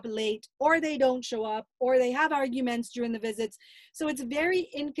show up late, or they don't show up, or they have arguments during the visits. So it's very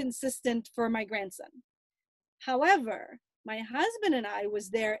inconsistent for my grandson. However, my husband and I was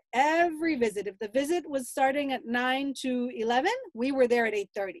there every visit. If the visit was starting at 9 to 11, we were there at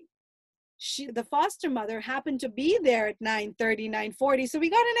 8:30. The foster mother happened to be there at 9:30, 9:40. So we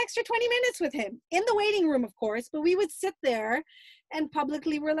got an extra 20 minutes with him in the waiting room, of course, but we would sit there and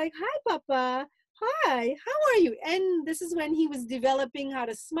publicly we're like, hi, Papa. Hi, how are you? And this is when he was developing how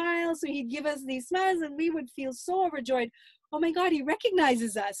to smile. So he'd give us these smiles and we would feel so overjoyed. Oh my God, he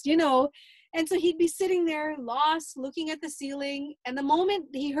recognizes us, And so he'd be sitting there lost, looking at the ceiling. And the moment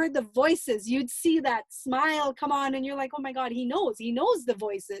he heard the voices, you'd see that smile come on and you're like, oh my God, he knows the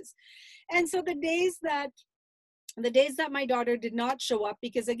voices. And so the days that my daughter did not show up,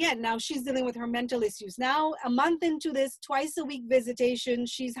 because again, now she's dealing with her mental issues. Now, a month into this twice a week visitation,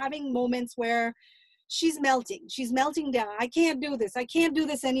 she's having moments where she's melting down. I can't do this. I can't do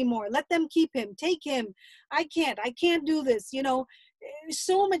this anymore. Let them keep him, take him. I can't do this.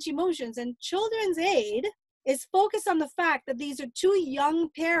 So much emotions. And Children's Aid is focused on the fact that these are two young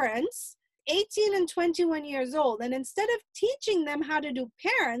parents, 18 and 21 years old. And instead of teaching them how to do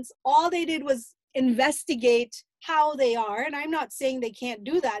parents, all they did was investigate how they are. And I'm not saying they can't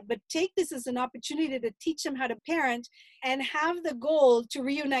do that, but take this as an opportunity to teach them how to parent and have the goal to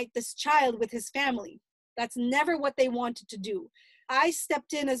reunite this child with his family. That's never what they wanted to do. I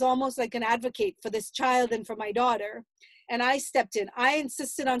stepped in as almost like an advocate for this child and for my daughter. And I stepped in. I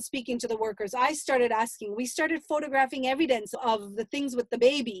insisted on speaking to the workers. I started asking. We started photographing evidence of the things with the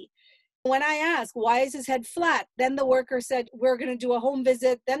baby. When I asked, why is his head flat? Then the worker said, we're going to do a home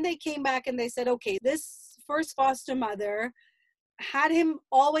visit. Then they came back and they said, okay, this first foster mother had him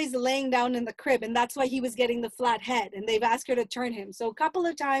always laying down in the crib, and that's why he was getting the flat head, and they've asked her to turn him. So a couple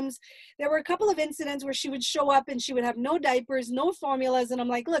of times, there were a couple of incidents where she would show up and she would have no diapers, no formulas, and I'm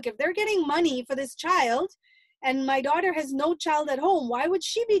like, look, if they're getting money for this child, and my daughter has no child at home, why would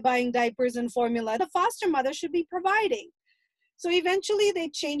she be buying diapers and formula? The foster mother should be providing. So eventually they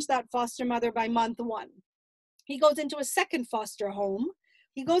changed that foster mother by month 1. He goes into a second foster home.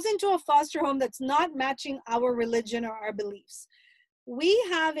 He goes into a foster home that's not matching our religion or our beliefs. We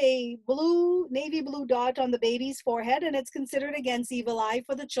have a navy blue dot on the baby's forehead, and it's considered against evil eye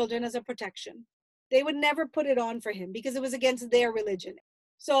for the children as a protection. They would never put it on for him because it was against their religion.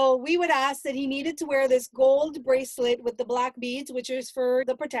 So we would ask that he needed to wear this gold bracelet with the black beads, which is for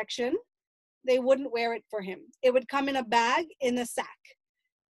the protection. They wouldn't wear it for him. It would come in a bag in a sack.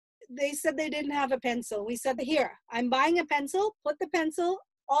 They said they didn't have a pencil. We said, here, I'm buying a pencil. Put the pencil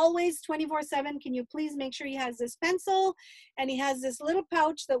always 24/7. Can you please make sure he has this pencil? And he has this little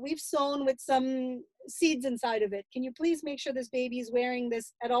pouch that we've sewn with some seeds inside of it. Can you please make sure this baby is wearing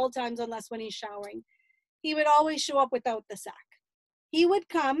this at all times, unless when he's showering? He would always show up without the sack. He would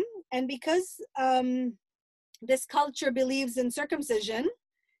come, and because this culture believes in circumcision,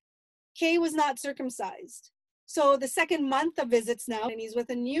 Kay was not circumcised. So the second month of visits now, and he's with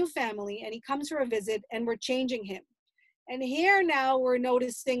a new family, and he comes for a visit, and we're changing him. And here now we're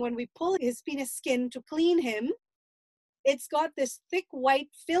noticing when we pull his penis skin to clean him, it's got this thick white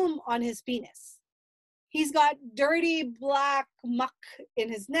film on his penis. He's got dirty black muck in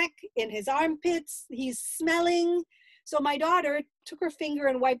his neck, in his armpits. He's smelling. So my daughter took her finger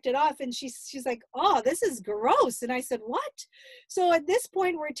and wiped it off, and she's like, oh, this is gross. And I said, what? So at this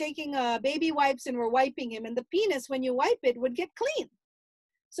point, we're taking baby wipes and we're wiping him, and the penis, when you wipe it, would get clean.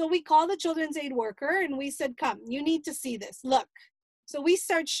 So we called the children's aid worker and we said, come, you need to see this. Look. So we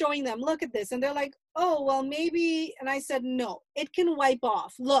start showing them, look at this. And they're like, oh, well, maybe. And I said, no, it can wipe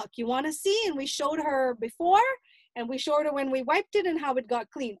off. Look, you want to see? And we showed her before, and we showed her when we wiped it and how it got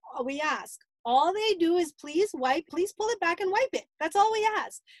clean. We asked, all they do is please wipe, please pull it back and wipe it. That's all we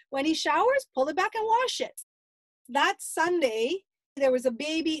ask. When he showers, pull it back and wash it. That Sunday, there was a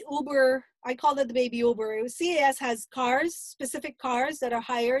baby Uber. I called it the baby Uber. It was, CAS has cars, specific cars that are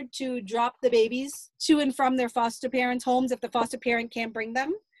hired to drop the babies to and from their foster parents' homes if the foster parent can't bring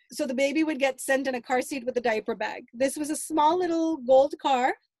them. So the baby would get sent in a car seat with a diaper bag. This was a small little gold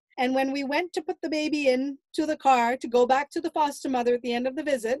car. And when we went to put the baby into the car to go back to the foster mother at the end of the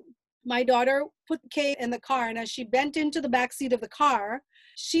visit, my daughter put Kay in the car. And as she bent into the back seat of the car,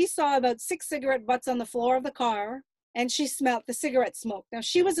 she saw about 6 cigarette butts on the floor of the car. And she smelled the cigarette smoke. Now,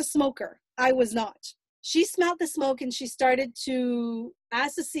 she was a smoker. I was not. She smelled the smoke and she started to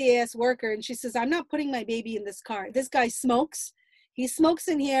ask the CAS worker, and she says, I'm not putting my baby in this car. This guy smokes. He smokes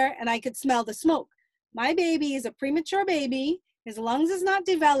in here, and I could smell the smoke. My baby is a premature baby. His lungs is not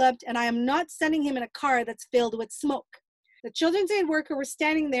developed, and I am not sending him in a car that's filled with smoke. The children's aid worker was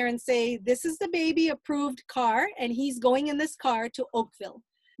standing there and say, this is the baby approved car, and he's going in this car to Oakville.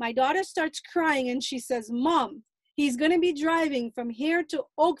 My daughter starts crying, and she says, Mom, he's going to be driving from here to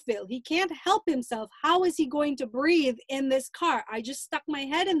Oakville. He can't help himself. How is he going to breathe in this car? I just stuck my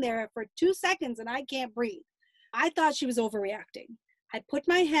head in there for 2 seconds and I can't breathe. I thought she was overreacting. I put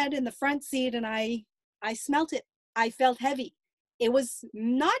my head in the front seat and I smelt it. I felt heavy. It was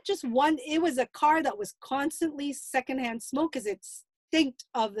not just one, it was a car that was constantly secondhand smoke because it stinked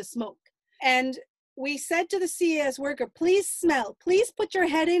of the smoke. And we said to the CAS worker, please smell, please put your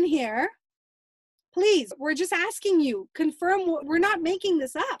head in here. Please, we're just asking you, confirm, we're not making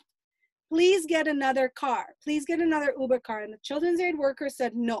this up. Please get another car. Please get another Uber car. And the children's aid worker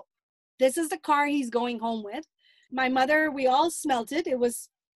said, no, this is the car he's going home with. My mother, we all smelt it. It was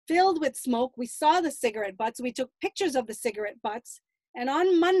filled with smoke. We saw the cigarette butts. We took pictures of the cigarette butts. And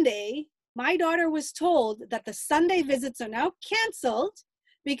on Monday, my daughter was told that the Sunday visits are now canceled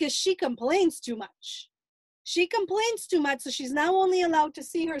because she complains too much. She complains too much, so she's now only allowed to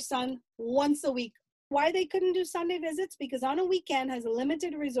see her son once a week. Why they couldn't do Sunday visits? Because on a weekend has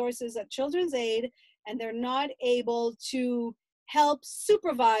limited resources at Children's Aid, and they're not able to help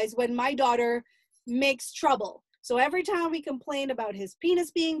supervise when my daughter makes trouble. So every time we complain about his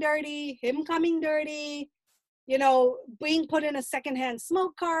penis being dirty, him coming dirty, being put in a secondhand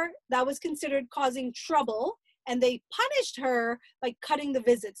smoke car, that was considered causing trouble, and they punished her by cutting the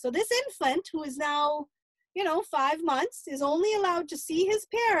visit. So this infant, who is now 5 months, is only allowed to see his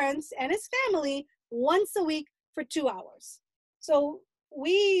parents and his family once a week for 2 hours. So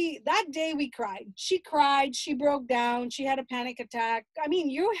That day we cried. She cried, she broke down, she had a panic attack. I mean,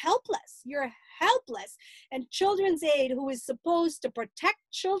 you're helpless. You're helpless. And Children's Aid, who is supposed to protect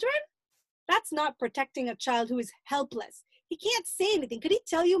children, that's not protecting a child who is helpless. He can't say anything. Could he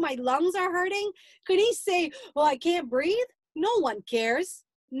tell you my lungs are hurting? Could he say, well, I can't breathe? No one cares.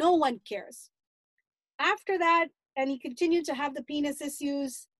 No one cares. After that, and he continued to have the penis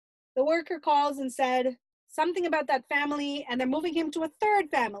issues, the worker calls and said something about that family, and they're moving him to a third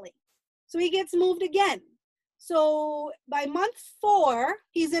family. So he gets moved again. So by month 4,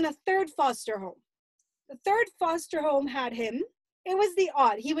 he's in a third foster home. The third foster home had him. It was the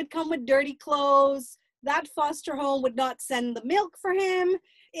odd. He would come with dirty clothes. That foster home would not send the milk for him.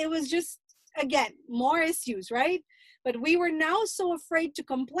 It was just, again, more issues, right? But we were now so afraid to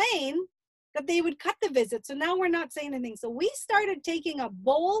complain that they would cut the visit. So now we're not saying anything. So we started taking a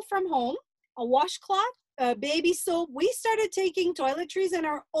bowl from home, a washcloth, a baby soap. We started taking toiletries in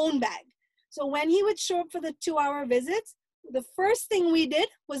our own bag. So when he would show up for the 2-hour visits, the first thing we did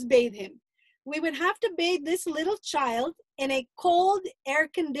was bathe him. We would have to bathe this little child in a cold,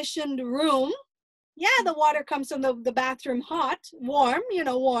 air-conditioned room. Yeah, the water comes from the bathroom hot, warm,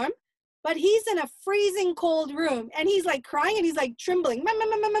 warm. But he's in a freezing cold room, and he's like crying, and he's like trembling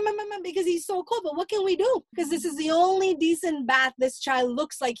because he's so cold. But what can we do? Because this is the only decent bath this child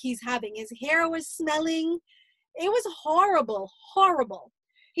looks like he's having. His hair was smelling. It was horrible, horrible.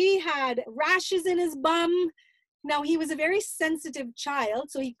 He had rashes in his bum. Now, he was a very sensitive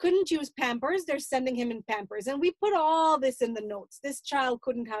child, so he couldn't use Pampers. They're sending him in Pampers. And we put all this in the notes. This child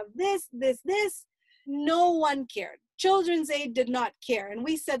couldn't have this. No one cared. Children's Aid did not care. And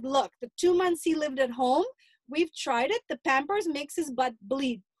we said, look, the 2 months he lived at home, we've tried it. The Pampers makes his butt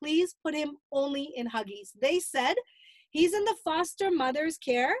bleed. Please put him only in Huggies. They said he's in the foster mother's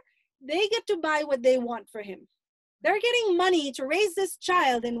care. They get to buy what they want for him. They're getting money to raise this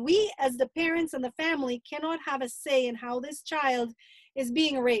child, and we as the parents and the family cannot have a say in how this child is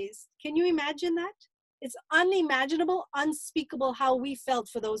being raised. Can you imagine that? It's unimaginable, unspeakable how we felt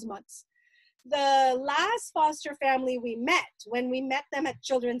for those months. The last foster family we met, when we met them at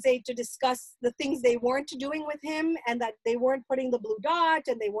Children's Aid to discuss the things they weren't doing with him and that they weren't putting the blue dot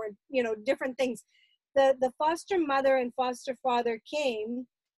and they weren't, different things. The foster mother and foster father came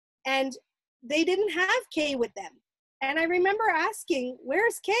and they didn't have Kay with them. And I remember asking,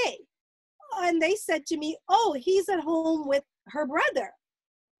 where's Kay? And they said to me, oh, he's at home with her brother.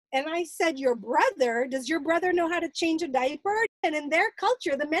 And I said, your brother? Does your brother know how to change a diaper? And in their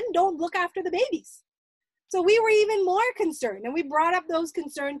culture, the men don't look after the babies. So we were even more concerned. And we brought up those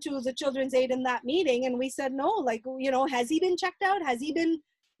concerns to the Children's Aid in that meeting. And we said, no, has he been checked out? Has he been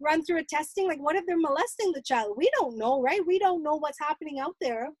run through a testing? What if they're molesting the child? We don't know, right? We don't know what's happening out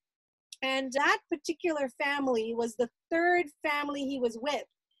there. And that particular family was the third family he was with.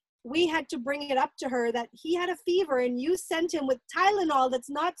 We had to bring it up to her that he had a fever and you sent him with Tylenol that's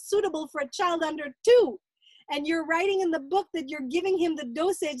not suitable for a child under 2. And you're writing in the book that you're giving him the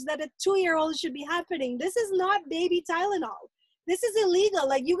dosage that a 2-year-old should be happening. This is not baby Tylenol. This is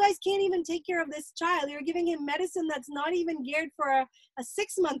illegal. You guys can't even take care of this child. You're giving him medicine that's not even geared for a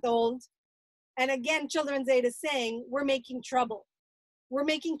 6-month-old. And again, Children's Aid is saying, we're making trouble. We're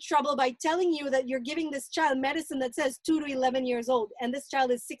making trouble by telling you that you're giving this child medicine that says 2 to 11 years old, and this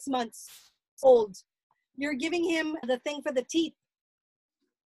child is 6 months old. You're giving him the thing for the teeth,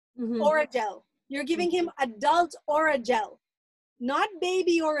 Oragel. You're giving him adult Oragel, not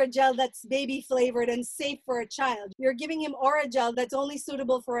baby Oragel that's baby flavored and safe for a child. You're giving him Oragel that's only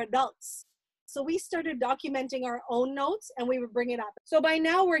suitable for adults. So we started documenting our own notes and we would bring it up. So by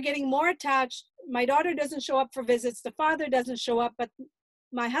now we're getting more attached. My daughter doesn't show up for visits. The father doesn't show up, but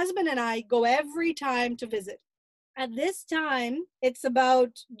my husband and I go every time to visit. At this time, it's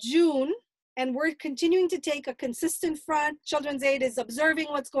about June, and we're continuing to take a consistent front. Children's Aid is observing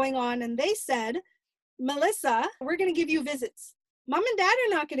what's going on, and they said, Melissa, we're going to give you visits. Mom and Dad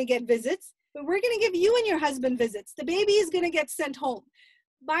are not going to get visits, but we're going to give you and your husband visits. The baby is going to get sent home.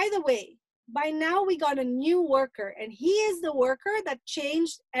 By the way, by now we got a new worker, and he is the worker that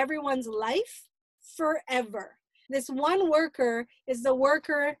changed everyone's life forever. This one worker is the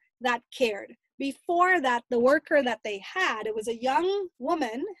worker that cared. Before that, the worker that they had, it was a young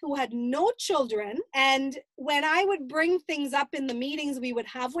woman who had no children. And when I would bring things up in the meetings we would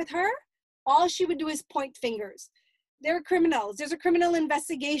have with her, all she would do is point fingers. They're criminals. There's a criminal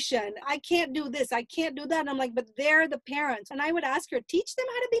investigation. I can't do this. I can't do that. And I'm like, but they're the parents. And I would ask her, teach them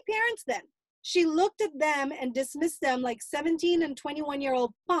how to be parents then. She looked at them and dismissed them like 17 and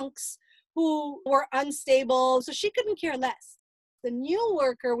 21-year-old punks who were unstable, so she couldn't care less. The new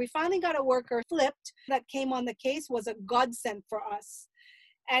worker, we finally got a worker flipped that came on the case, was a godsend for us.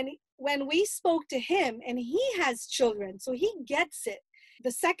 And when we spoke to him, and he has children, so he gets it.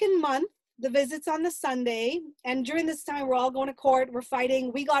 The second month, the visit's on the Sunday, and during this time, we're all going to court, we're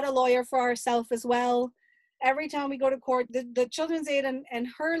fighting. We got a lawyer for ourselves as well. Every time we go to court, the children's aid and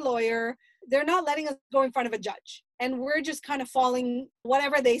her lawyer, they're not letting us go in front of a judge. And we're just kind of following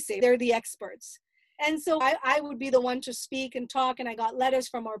whatever they say. They're the experts. And so I would be the one to speak and talk. And I got letters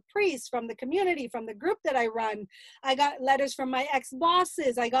from our priests, from the community, from the group that I run. I got letters from my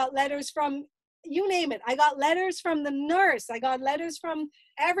ex-bosses. I got letters from, you name it. I got letters from the nurse. I got letters from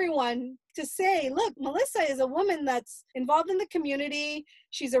everyone to say, look, Melissa is a woman that's involved in the community.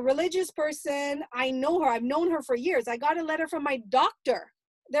 She's a religious person. I know her. I've known her for years. I got a letter from my doctor.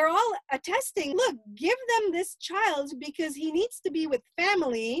 They're all attesting, look, give them this child because he needs to be with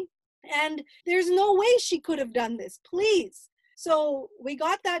family. And there's no way she could have done this, please. So we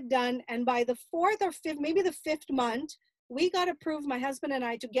got that done. And by the fourth or fifth, maybe the fifth month, we got approved, my husband and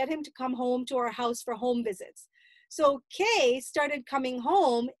I, to get him to come home to our house for home visits. So Kay started coming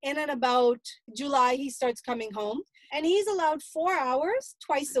home in and about July. He starts coming home and he's allowed 4 hours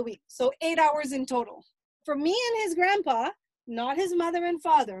twice a week. So 8 hours in total. For me and his grandpa, not his mother and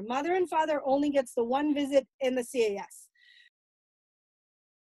father. Mother and father only gets the one visit in the CAS.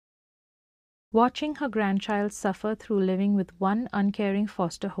 Watching her grandchild suffer through living with one uncaring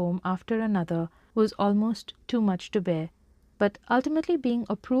foster home after another was almost too much to bear. But ultimately being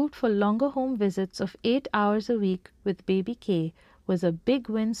approved for longer home visits of 8 hours a week with baby Kay was a big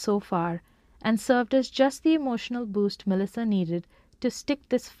win so far and served as just the emotional boost Melissa needed to stick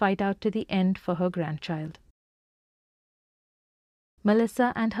this fight out to the end for her grandchild.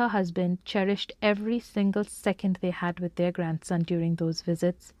 Melissa and her husband cherished every single second they had with their grandson during those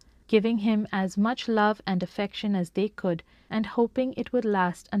visits, giving him as much love and affection as they could and hoping it would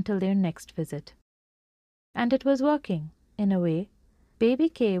last until their next visit. And it was working, in a way. Baby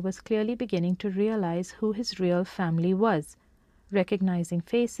Kay was clearly beginning to realize who his real family was, recognizing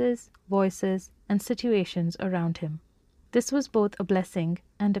faces, voices, and situations around him. This was both a blessing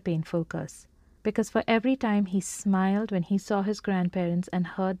and a painful curse, because for every time he smiled when he saw his grandparents and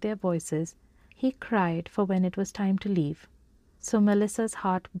heard their voices, he cried for when it was time to leave. So Melissa's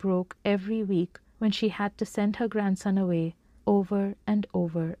heart broke every week when she had to send her grandson away over and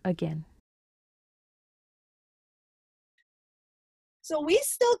over again. So we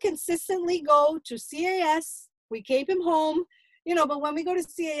still consistently go to CAS. We keep him home, but when we go to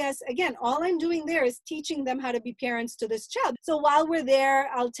CAS, again, all I'm doing there is teaching them how to be parents to this child. So while we're there,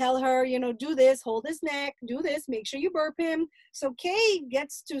 I'll tell her, do this, hold his neck, do this, make sure you burp him. So Kay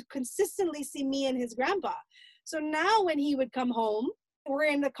gets to consistently see me and his grandpa. So now when he would come home, we're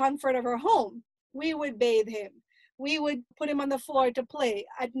in the comfort of our home. We would bathe him. We would put him on the floor to play.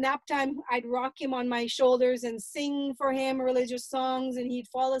 At nap time, I'd rock him on my shoulders and sing for him religious songs, and he'd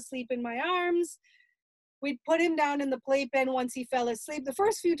fall asleep in my arms. We'd put him down in the playpen once he fell asleep. The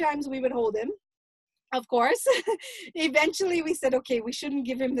first few times we would hold him, of course. Eventually we said, okay, we shouldn't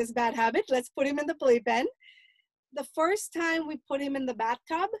give him this bad habit. Let's put him in the playpen. The first time we put him in the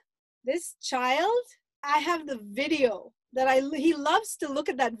bathtub, this child, I have the video he loves to look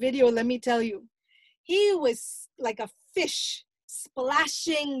at that video, let me tell you. He was like a fish,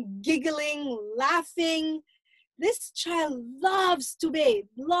 splashing, giggling, laughing. This child loves to bathe,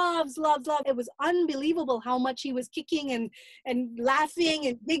 loves. It was unbelievable how much he was kicking and laughing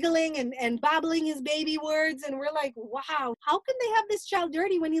and giggling and babbling his baby words. And we're like, wow, how can they have this child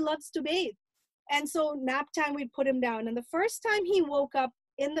dirty when he loves to bathe? And so nap time, we'd put him down. And the first time he woke up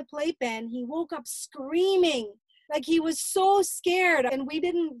in the playpen, he woke up screaming. Like he was so scared, and we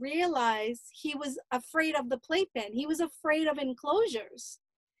didn't realize he was afraid of the playpen. He was afraid of enclosures.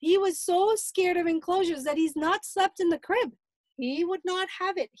 He was so scared of enclosures that he's not slept in the crib. He would not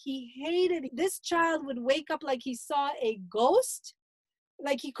have it. He hated it. This child would wake up like he saw a ghost.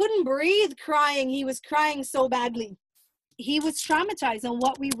 Like he couldn't breathe crying. He was crying so badly. He was traumatized. And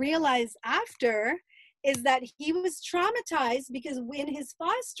what we realized after is that he was traumatized because in his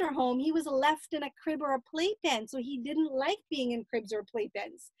foster home, he was left in a crib or a playpen. So he didn't like being in cribs or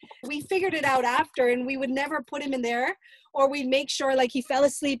playpens. We figured it out after, and we would never put him in there, or we'd make sure like he fell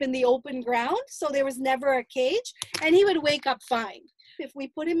asleep in the open ground. So there was never a cage, and he would wake up fine. If we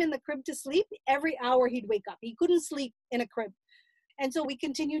put him in the crib to sleep, every hour he'd wake up. He couldn't sleep in a crib. And so we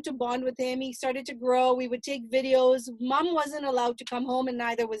continued to bond with him. He started to grow. We would take videos. Mom wasn't allowed to come home, and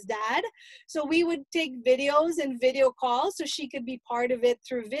neither was Dad. So we would take videos and video calls so she could be part of it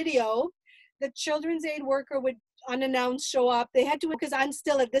through video. The children's aid worker would unannounced show up. They had to, because I'm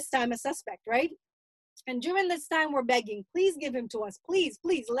still at this time a suspect, right? And during this time, we're begging, please give him to us. Please,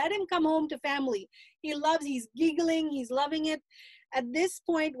 please, let him come home to family. He's giggling, he's loving it. At this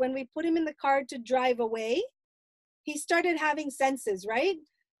point, when we put him in the car to drive away, he started having senses, right?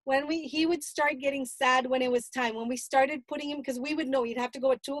 He would start getting sad when it was time. When we started putting him, because we would know he'd have to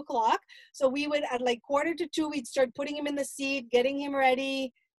go at 2:00. So we would, at like 1:45, we'd start putting him in the seat, getting him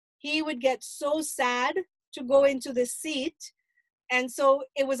ready. He would get so sad to go into the seat. And so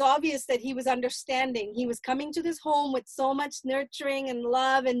it was obvious that he was understanding. He was coming to this home with so much nurturing and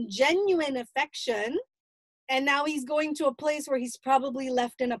love and genuine affection. And now he's going to a place where he's probably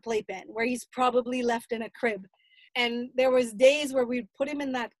left in a playpen, where he's probably left in a crib. And there was days where we'd put him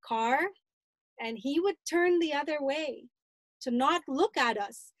in that car and he would turn the other way to not look at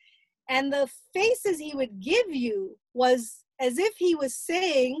us. And the faces he would give you was as if he was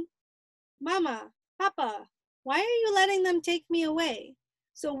saying, Mama, Papa, why are you letting them take me away?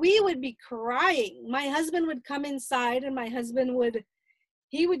 So we would be crying. My husband would come inside and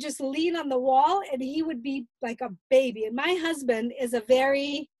he would just lean on the wall and he would be like a baby. And my husband is a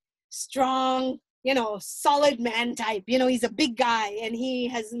very strong, solid man type. He's a big guy and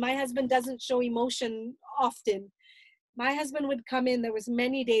my husband doesn't show emotion often. My husband would come in, there was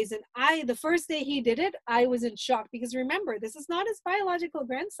many days, and the first day he did it, I was in shock because remember, this is not his biological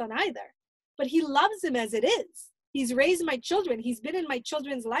grandson either. But he loves him as it is. He's raised my children. He's been in my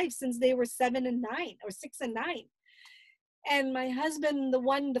children's life since they were 7 and 9 or 6 and 9. And my husband,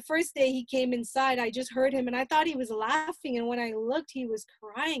 the first day he came inside, I just heard him and I thought he was laughing. And when I looked, he was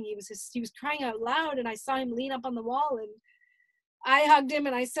crying. He was crying out loud and I saw him lean up on the wall and I hugged him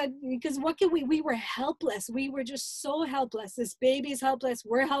and I said, because what can we were helpless. We were just so helpless. This baby's helpless.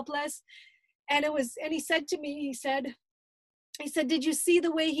 We're helpless. And he said to me, he said, did you see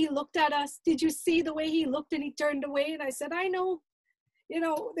the way he looked at us? Did you see the way he looked and he turned away? And I said, I know,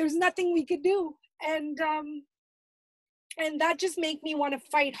 there's nothing we could do. And that just made me want to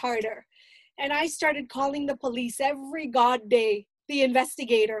fight harder. And I started calling the police every God day, the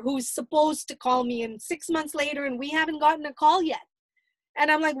investigator who's supposed to call me. And 6 months later, and we haven't gotten a call yet. And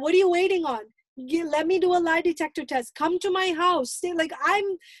I'm like, what are you waiting on? Let me do a lie detector test. Come to my house.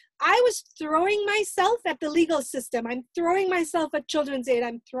 I was throwing myself at the legal system. I'm throwing myself at Children's Aid.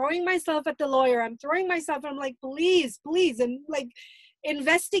 I'm throwing myself at the lawyer. I'm like, please, and like,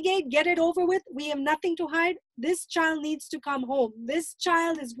 investigate, get it over with. We have nothing to hide. This child needs to come home. This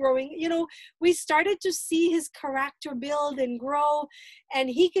child is growing. We started to see his character build and grow, and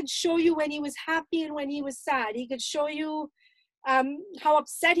he could show you when he was happy and when he was sad. He could show you how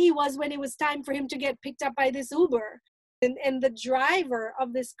upset he was when it was time for him to get picked up by this Uber. And the driver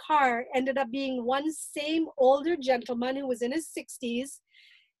of this car ended up being one same older gentleman who was in his 60s.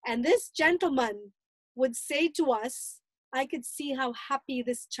 And this gentleman would say to us, I could see how happy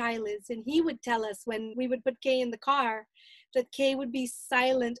this child is. And he would tell us when we would put Kay in the car, that Kay would be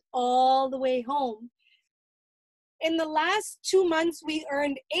silent all the way home. In the last 2 months, we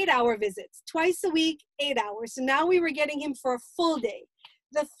earned 8-hour visits, twice a week, 8 hours. So now we were getting him for a full day.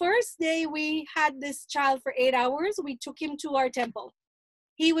 The first day we had this child for 8 hours, we took him to our temple.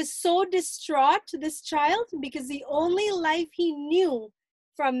 He was so distraught, this child, because the only life he knew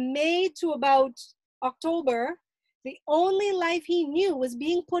from May to about October, the only life he knew was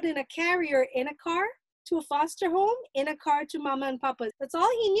being put in a carrier in a car to a foster home, in a car to Mama and Papa. That's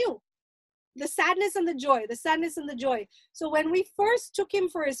all he knew. The sadness and the joy. So when we first took him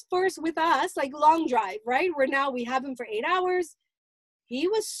for his first with us, like long drive, right? Where now we have him for 8 hours. He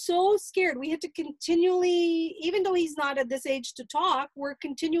was so scared. We had to continually, even though he's not at this age to talk, we're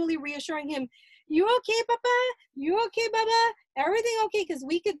continually reassuring him, you okay, Papa? You okay, Baba? Everything okay? Because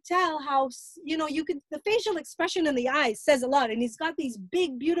we could tell how, the facial expression in the eyes says a lot. And he's got these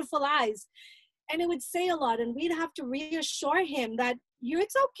big, beautiful eyes. And it would say a lot. And we'd have to reassure him that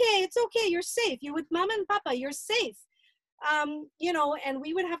it's okay. You're safe. You're with Mama and Papa. You're safe. And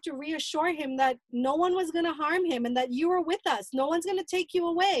we would have to reassure him that no one was going to harm him and that you were with us. No one's going to take you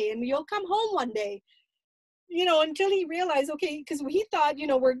away and you'll come home one day, until he realized, okay, because he thought,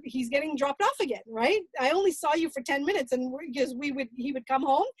 he's getting dropped off again, right? I only saw you for 10 minutes and he would come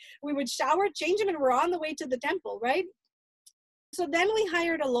home, we would shower, change him, and we're on the way to the temple, right? So then we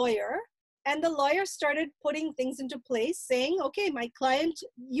hired a lawyer. And the lawyer started putting things into place saying, okay, my client,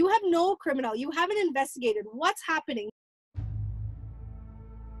 you have no criminal. You haven't investigated. What's happening?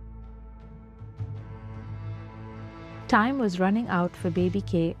 Time was running out for baby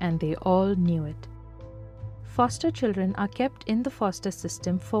Kay and they all knew it. Foster children are kept in the foster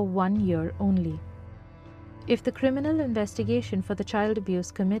system for 1 year only. If the criminal investigation for the child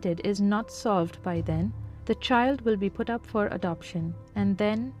abuse committed is not solved by then, the child will be put up for adoption and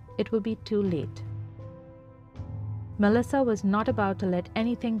then it will be too late. Melissa was not about to let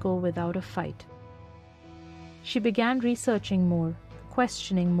anything go without a fight. She began researching more,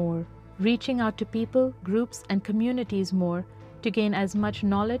 questioning more, reaching out to people, groups, and communities more to gain as much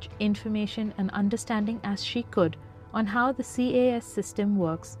knowledge, information, and understanding as she could on how the CAS system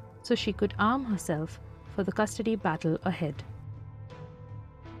works so she could arm herself for the custody battle ahead.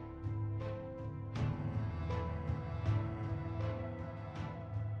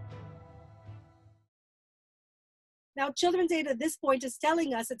 Now, Children's Aid at this point is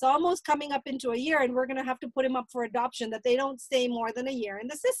telling us it's almost coming up into a year and we're going to have to put him up for adoption, that they don't stay more than a year in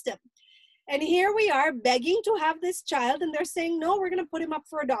the system. And here we are begging to have this child, and they're saying, no, we're going to put him up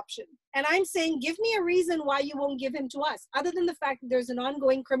for adoption. And I'm saying, give me a reason why you won't give him to us, other than the fact that there's an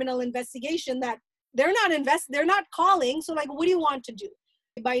ongoing criminal investigation that they're not calling. So, like, what do you want to do?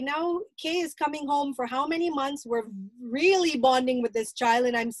 By now, Kay is coming home for how many months? We're really bonding with this child,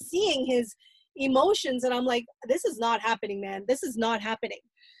 and I'm seeing his emotions, and I'm like, this is not happening, man. This is not happening.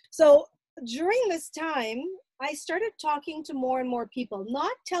 So during this time, I started talking to more and more people,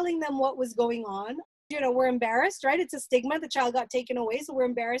 not telling them what was going on. You know, we're embarrassed, right? It's a stigma. The child got taken away, so we're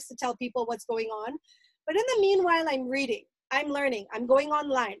embarrassed to tell people what's going on. But in the meanwhile, I'm reading, I'm learning, I'm going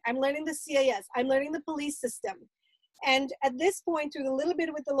online, I'm learning the CAS, I'm learning the police system. And at this point, through the little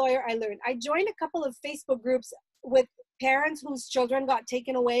bit with the lawyer I learned, I joined a couple of Facebook groups with parents whose children got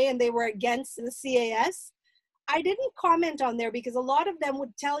taken away and they were against the CAS. I didn't comment on there because a lot of them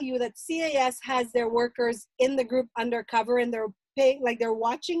would tell you that CAS has their workers in the group undercover and they're paying, like they're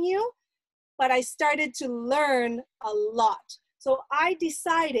watching you. But I started to learn a lot. So I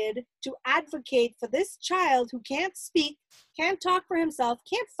decided to advocate for this child who can't speak, can't talk for himself,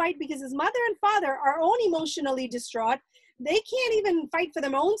 can't fight because his mother and father are own emotionally distraught. They can't even fight for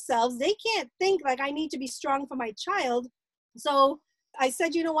their own selves. They can't think like, I need to be strong for my child. So I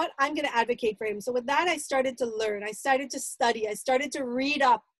said, you know what, I'm going to advocate for him. So with that, I started to learn. I started to study. I started to read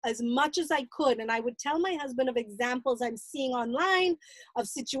up as much as I could. And I would tell my husband of examples I'm seeing online of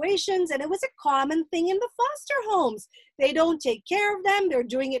situations. And it was a common thing in the foster homes. They don't take care of them. They're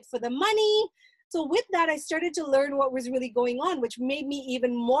doing it for the money. So with that, I started to learn what was really going on, which made me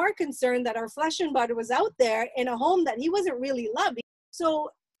even more concerned that our flesh and blood was out there in a home that he wasn't really loved. So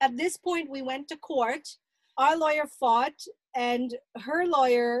at this point, we went to court. Our lawyer fought, and her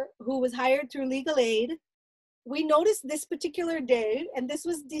lawyer, who was hired through legal aid, we noticed this particular day, and this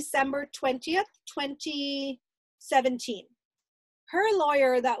was December 20th, 2017. Her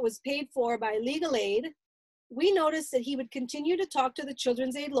lawyer that was paid for by legal aid, we noticed that he would continue to talk to the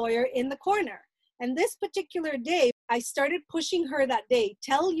Children's Aid lawyer in the corner. And this particular day, I started pushing her that day,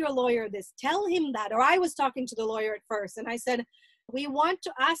 tell your lawyer this, tell him that. Or I was talking to the lawyer at first, and I said, we want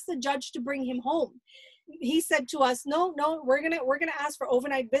to ask the judge to bring him home. He said to us, no, we're gonna ask for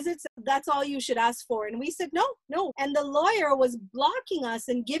overnight visits. That's all you should ask for. And we said, no. And the lawyer was blocking us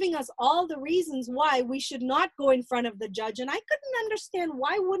and giving us all the reasons why we should not go in front of the judge. And I couldn't understand,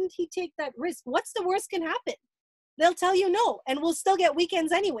 why wouldn't he take that risk? What's the worst can happen? They'll tell you no, and we'll still get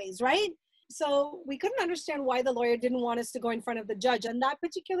weekends anyways, right? So we couldn't understand why the lawyer didn't want us to go in front of the judge. And that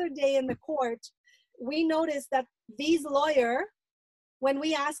particular day in the court, we noticed that V's lawyer, when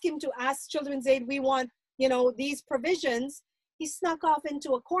we asked him to ask Children's Aid, we want, these provisions, he snuck off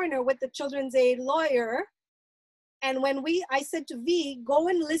into a corner with the Children's Aid lawyer. And when I said to V, go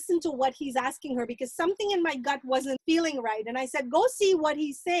and listen to what he's asking her, because something in my gut wasn't feeling right. And I said, go see what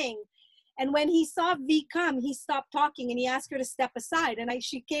he's saying. And when he saw V come, he stopped talking and he asked her to step aside. And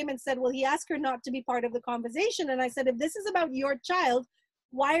she came and said, well, he asked her not to be part of the conversation. And I said, if this is about your child,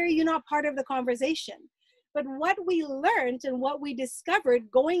 why are you not part of the conversation? But what we learned and what we discovered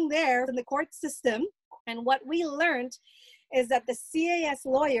going there in the court system, and what we learned is that the CAS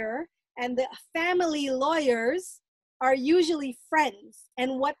lawyer and the family lawyers are usually friends.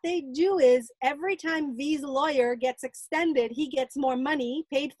 And what they do is every time V's lawyer gets extended, he gets more money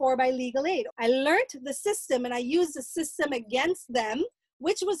paid for by legal aid. I learned the system and I used the system against them,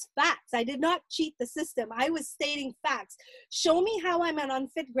 which was facts. I did not cheat the system. I was stating facts. Show me how I'm an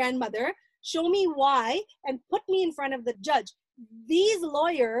unfit grandmother. Show me why, and put me in front of the judge. V's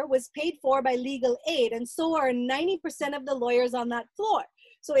lawyer was paid for by legal aid, and so are 90% of the lawyers on that floor.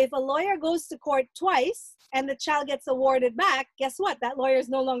 So if a lawyer goes to court twice and the child gets awarded back, guess what? That lawyer is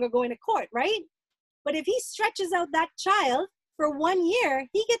no longer going to court, right? But if he stretches out that child for 1 year,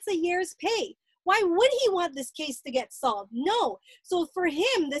 he gets a year's pay. Why would he want this case to get solved? No. So for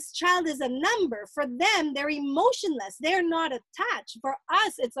him, this child is a number. For them, they're emotionless. They're not attached. For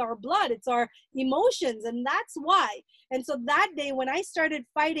us, it's our blood. It's our emotions. And that's why. And so that day when I started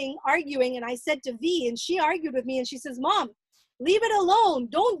fighting, arguing, and I said to V, and she argued with me, and she says, Mom, leave it alone.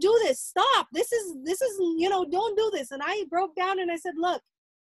 Don't do this. Stop. This is, don't do this. And I broke down and I said, look,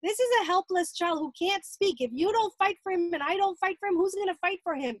 this is a helpless child who can't speak. If you don't fight for him and I don't fight for him, who's going to fight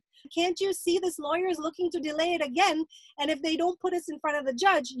for him? Can't you see this lawyer is looking to delay it again? And if they don't put us in front of the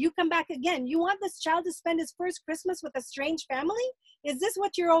judge, you come back again. You want this child to spend his first Christmas with a strange family? Is this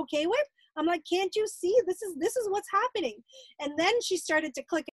what you're okay with? I'm like, can't you see? This is what's happening. And then she started to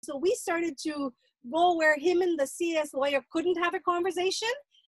click. So we started to go where him and the CS lawyer couldn't have a conversation.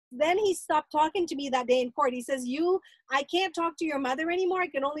 Then he stopped talking to me that day in court. He says, I can't talk to your mother anymore. I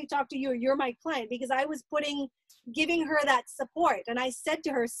can only talk to you. You're my client, because I was giving her that support. And I said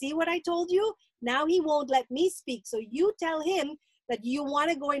to her, see what I told you? Now he won't let me speak. So you tell him that you want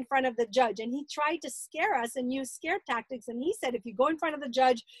to go in front of the judge. And he tried to scare us and use scare tactics. And he said, if you go in front of the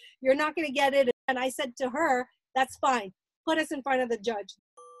judge, you're not going to get it. And I said to her, that's fine. Put us in front of the judge.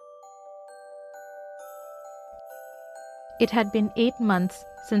 It had been 8 months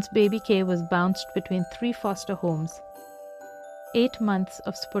since baby Kay was bounced between 3 foster homes. 8 months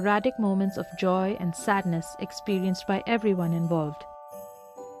of sporadic moments of joy and sadness experienced by everyone involved.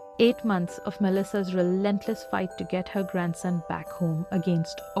 8 months of Melissa's relentless fight to get her grandson back home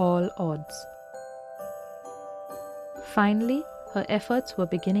against all odds. Finally, her efforts were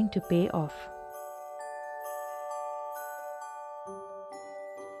beginning to pay off.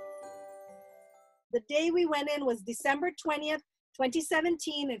 The day we went in was December 20th,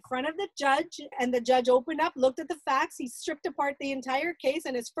 2017, in front of the judge, and the judge opened up, looked at the facts, he stripped apart the entire case,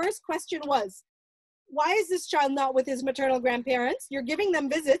 and his first question was, why is this child not with his maternal grandparents? You're giving them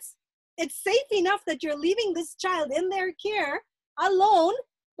visits. It's safe enough that you're leaving this child in their care alone,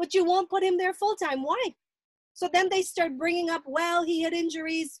 but you won't put him there full time. Why? So then they start bringing up, well, he had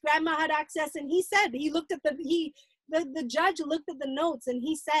injuries, grandma had access, and he said, the judge looked at the notes and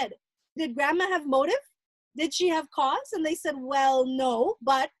he said, did grandma have motive? Did she have cause? And they said, well, no,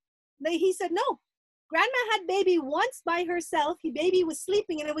 but he said, no. Grandma had baby once by herself. Baby was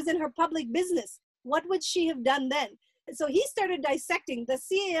sleeping and it was in her public business. What would she have done then? So he started dissecting. The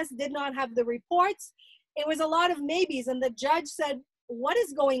CAS did not have the reports. It was a lot of maybes. And the judge said, what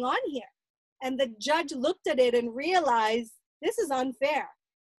is going on here? And the judge looked at it and realized this is unfair.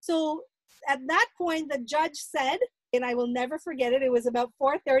 So at that point, the judge said, and I will never forget it, it was about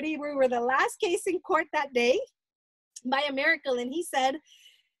 4:30. We were the last case in court that day by a miracle. And he said,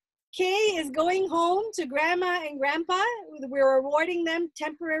 Kay is going home to grandma and grandpa. We're awarding them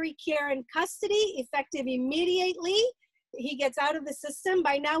temporary care and custody, effective immediately. He gets out of the system.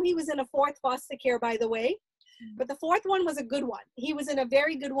 By now he was in a 4th foster care, by the way. But the 4th one was a good one. He was in a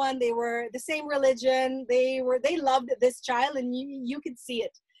very good one. They were the same religion. They loved this child, and you could see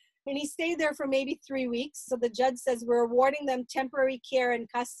it. And he stayed there for maybe 3 weeks. So the judge says we're awarding them temporary care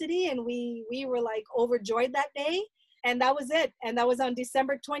and custody. And we were like overjoyed that day. And that was it. And that was on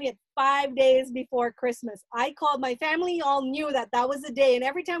December 20th, 5 days before Christmas. I called my family, all knew that was the day. And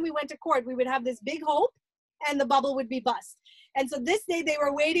every time we went to court, we would have this big hope and the bubble would be bust. And so this day they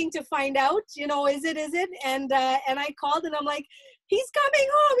were waiting to find out, is it? And I called and I'm like, he's coming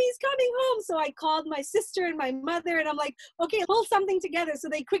home. So I called my sister and my mother and I'm like, okay, pull something together. So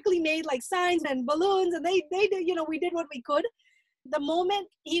they quickly made like signs and balloons and they did, we did what we could. The moment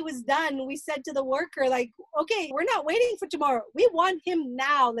he was done, we said to the worker, like, okay, we're not waiting for tomorrow. We want him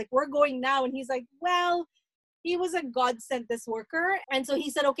now. Like, we're going now. And he's like, well, he was a godsend, this worker. And so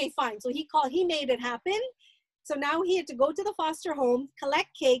he said, okay, fine. So he made it happen. So now he had to go to the foster home, collect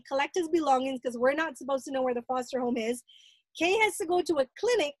Kay, collect his belongings, because we're not supposed to know where the foster home is. Kay has to go to a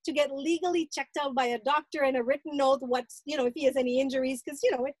clinic to get legally checked out by a doctor and a written note if he has any injuries, because,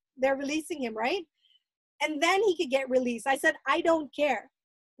 they're releasing him, right? And then he could get released. I said, I don't care.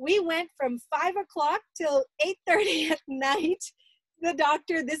 We went from 5 o'clock till 8:30 at night. This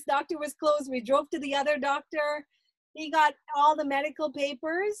doctor was closed. We drove to the other doctor. He got all the medical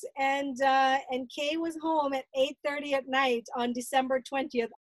papers and Kay was home at 8:30 at night on December 20th.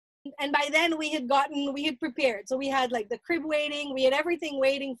 And by then we had prepared. So we had like the crib waiting. We had everything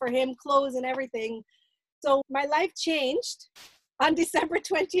waiting for him, clothes and everything. So my life changed on December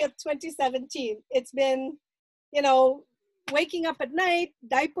 20th, 2017. It's been, waking up at night,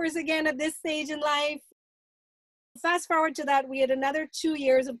 diapers again at this stage in life. Fast forward to that, we had another 2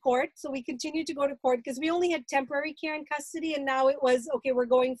 years of court. So we continued to go to court because we only had temporary care and custody. And now it was, okay, we're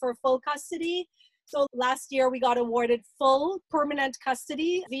going for full custody. So last year we got awarded full permanent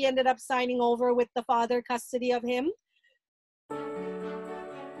custody. We ended up signing over with the father custody of him.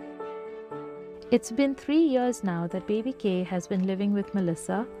 It's been 3 years now that baby Kay has been living with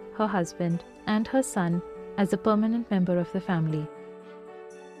Melissa, her husband, and her son as a permanent member of the family.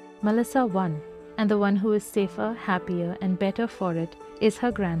 Melissa won, and the one who is safer, happier, and better for it is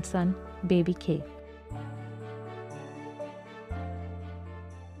her grandson, baby K.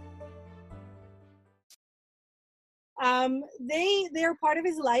 They're part of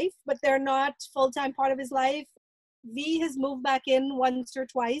his life, but they're not full-time part of his life. V has moved back in once or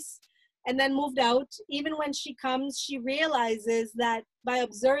twice and then moved out. Even when she comes, she realizes that by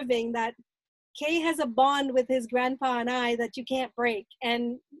observing that Kay has a bond with his grandpa and I that you can't break,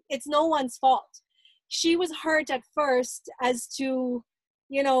 and it's no one's fault. She was hurt at first as to,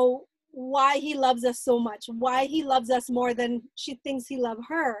 why he loves us so much, why he loves us more than she thinks he loves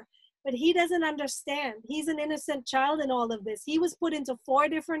her. But he doesn't understand. He's an innocent child in all of this. He was put into 4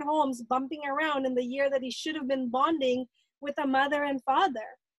 different homes, bumping around in the year that he should have been bonding with a mother and father,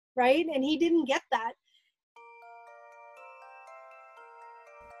 right? And he didn't get that.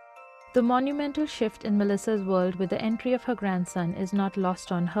 The monumental shift in Melissa's world with the entry of her grandson is not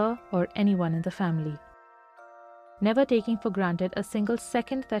lost on her or anyone in the family. Never taking for granted a single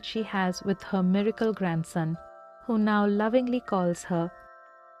second that she has with her miracle grandson, who now lovingly calls her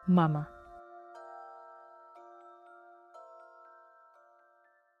Mama.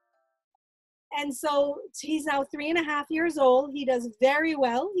 And so he's now 3.5 years old. He does very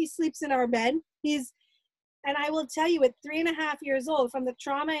well. He sleeps in our bed. And I will tell you, at 3.5 years old, from the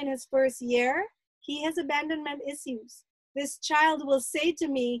trauma in his first year, he has abandonment issues. This child will say to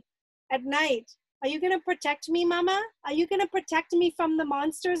me at night, "Are you going to protect me, Mama? Are you going to protect me from the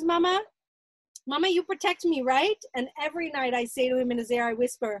monsters, Mama? Mama, you protect me, right?" And every night I say to him in his ear, I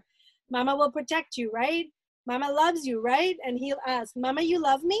whisper, "Mama will protect you, right? Mama loves you, right?" And he'll ask, "Mama, you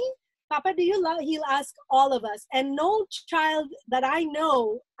love me? Papa, do you love?" He'll ask all of us. And no child that I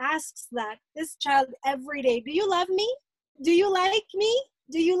know asks that. This child every day, "Do you love me? Do you like me?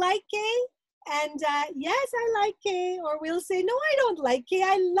 Do you like Kay?" And yes, I like Kay. Or we'll say, "No, I don't like Kay.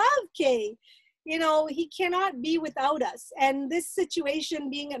 I love Kay." He cannot be without us. And this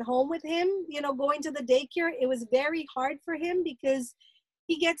situation, being at home with him, going to the daycare, it was very hard for him because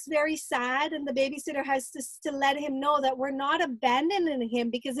he gets very sad, and the babysitter has to let him know that we're not abandoning him,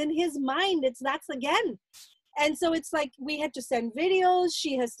 because in his mind, that's again. And so it's like we had to send videos.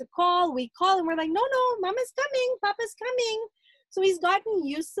 She has to call. We call, and we're like, no, Mama's coming. Papa's coming. So he's gotten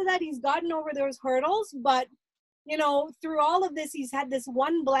used to that. He's gotten over those hurdles. But through all of this, he's had this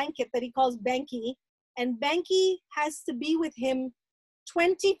one blanket that he calls Banky, and Banky has to be with him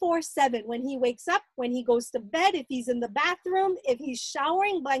 24/7. When he wakes up, when he goes to bed, if he's in the bathroom, if he's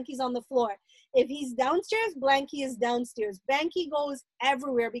showering, Blanky's on the floor. If he's downstairs, Blanky is downstairs. Banky goes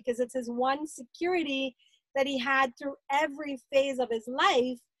everywhere because it's his one security that he had through every phase of his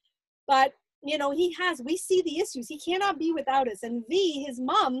life. But, we see the issues. He cannot be without us. And V, his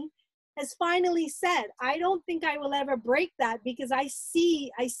mom, has finally said, "I don't think I will ever break that, because I see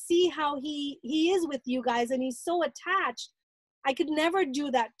how he is with you guys, and he's so attached. I could never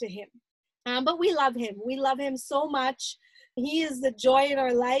do that to him." But we love him. We love him so much. He is the joy in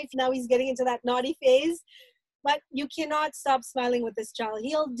our life. Now he's getting into that naughty phase, but you cannot stop smiling with this child.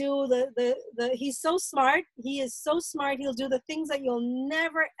 He'll do he's so smart. He is so smart. He'll do the things that you'll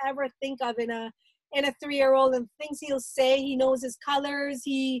never ever think of in a 3-year-old, and things he'll say. He knows his colors.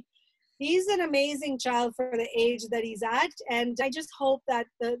 He's an amazing child for the age that he's at. And I just hope that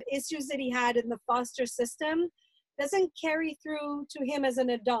the issues that he had in the foster system doesn't carry through to him as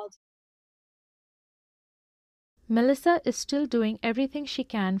an adult. Melissa is still doing everything she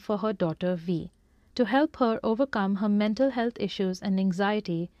can for her daughter V, to help her overcome her mental health issues and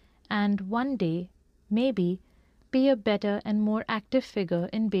anxiety, and one day, maybe, be a better and more active figure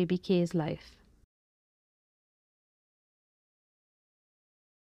in baby K's life.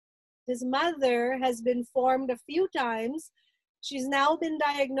 His mother has been formed a few times. She's now been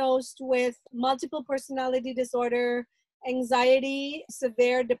diagnosed with multiple personality disorder, anxiety,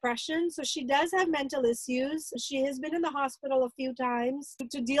 severe depression. So she does have mental issues. She has been in the hospital a few times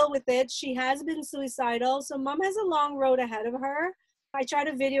to deal with it. She has been suicidal. So Mom has a long road ahead of her. I try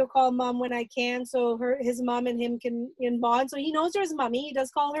to video call Mom when I can, so his mom and him can bond. So he knows her as Mummy. He does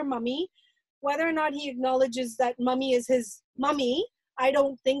call her Mummy. Whether or not he acknowledges that Mummy is his mummy, I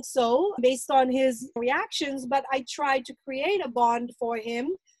don't think so, based on his reactions, but I tried to create a bond for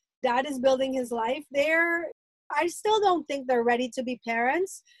him. Dad is building his life there. I still don't think they're ready to be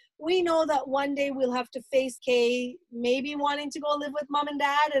parents. We know that one day we'll have to face Kay maybe wanting to go live with Mom and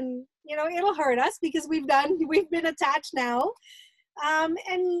Dad, and it'll hurt us because we've been attached now. And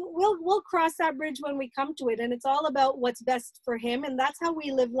we'll cross that bridge when we come to it. And it's all about what's best for him, and that's how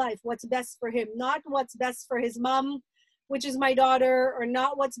we live life. What's best for him, not what's best for his mom, which is my daughter, or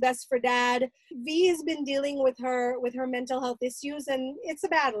not what's best for dad. V has been dealing with her mental health issues, and it's a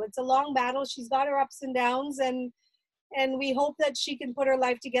battle. It's a long battle. She's got her ups and downs, and we hope that she can put her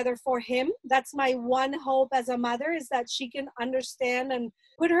life together for him. That's my one hope as a mother, is that she can understand and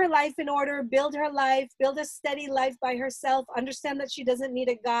put her life in order, build her life, build a steady life by herself, understand that she doesn't need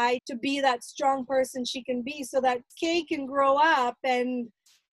a guy to be that strong person she can be, so that Kay can grow up and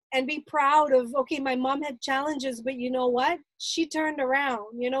be proud of, okay, my mom had challenges, but you know what? She turned around.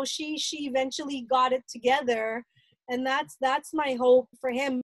 You know, she eventually got it together. And that's my hope for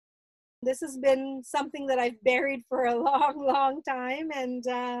him. This has been something that I've buried for a long, long time. And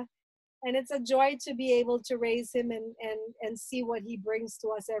it's a joy to be able to raise him and see what he brings to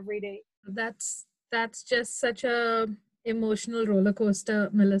us every day. That's just such a emotional roller coaster,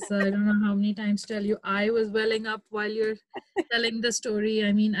 Melissa. I don't know how many times to tell you, I was welling up while you're telling the story.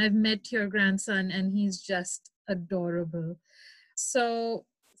 I mean, I've met your grandson and he's just adorable. So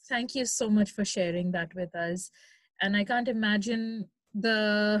thank you so much for sharing that with us. And I can't imagine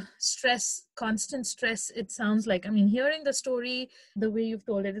the stress, constant stress, it sounds like. I mean, hearing the story, the way you've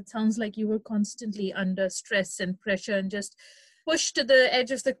told it, it sounds like you were constantly under stress and pressure and just pushed to the edge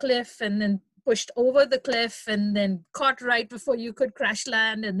of the cliff and then pushed over the cliff and then caught right before you could crash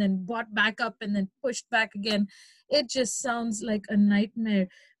land and then brought back up and then pushed back again. It just sounds like a nightmare.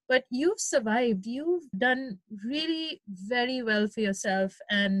 But you've survived. You've done really very well for yourself,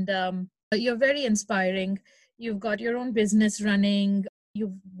 and you're very inspiring. You've got your own business running.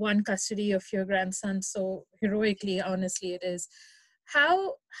 You've won custody of your grandson so heroically, honestly it is.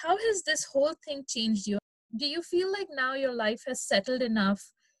 How has this whole thing changed you? Do you feel like now your life has settled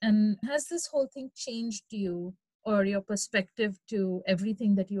enough? And has this whole thing changed you or your perspective to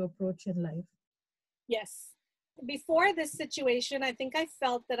everything that you approach in life? Yes. Before this situation, I think I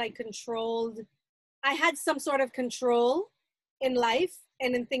felt that I had some sort of control in life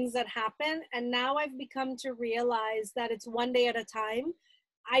and in things that happen. And now I've become to realize that it's one day at a time.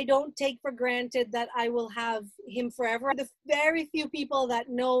 I don't take for granted that I will have him forever. The very few people that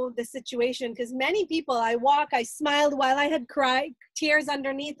know the situation, because many people, I smiled while I had cried, tears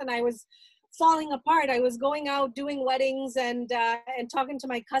underneath, and I was falling apart. I was going out doing weddings and talking to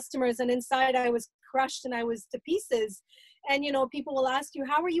my customers, and inside I was crushed and I was to pieces. And, you know, people will ask you,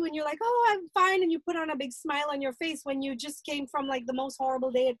 how are you? And you're like, oh, I'm fine. And you put on a big smile on your face when you just came from like the most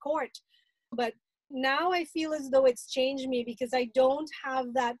horrible day at court. But now I feel as though it's changed me because I don't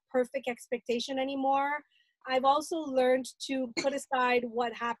have that perfect expectation anymore. I've also learned to put aside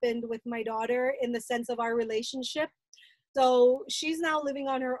what happened with my daughter in the sense of our relationship. So she's now living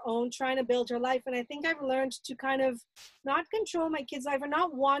on her own, trying to build her life. And I think I've learned to kind of not control my kids' life or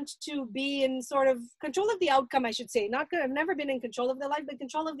not want to be in sort of control of the outcome, I should say. I've never been in control of their life, but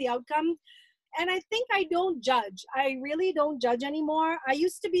control of the outcome. And I think I don't judge. I really don't judge anymore. I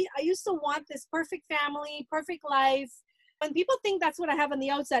used to want this perfect family, perfect life. And people think that's what I have on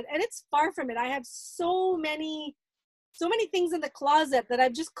the outset. And it's far from it. I have so many things in the closet that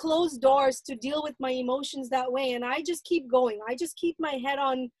I've just closed doors to deal with my emotions that way. And I just keep going. I just keep my head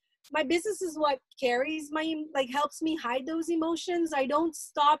on. My business is what helps me hide those emotions. I don't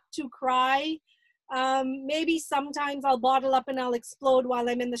stop to cry. Maybe sometimes I'll bottle up and I'll explode while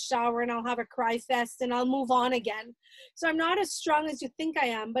I'm in the shower and I'll have a cry fest and I'll move on again. So I'm not as strong as you think I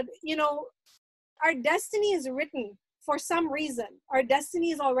am. But, you know, our destiny is written for some reason. Our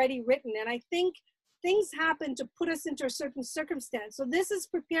destiny is already written. And I think things happen to put us into a certain circumstance. So this is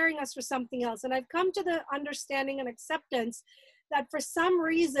preparing us for something else. And I've come to the understanding and acceptance that for some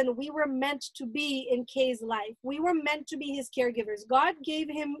reason we were meant to be in Kay's life. We were meant to be his caregivers. God gave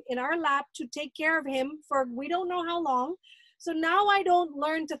him in our lap to take care of him for we don't know how long. So now I don't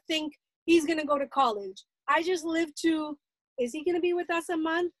learn to think he's going to go to college. I just live to, is he going to be with us a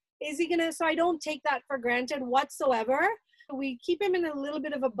month? So I don't take that for granted whatsoever. We keep him in a little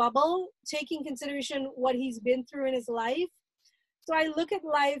bit of a bubble, taking consideration what he's been through in his life. So I look at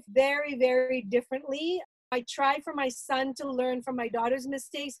life very, very differently. I try for my son to learn from my daughter's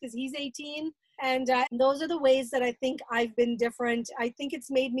mistakes because he's 18. And those are the ways that I think I've been different. I think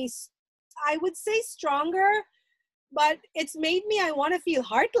it's made me, I would say stronger, but it's made me, I want to feel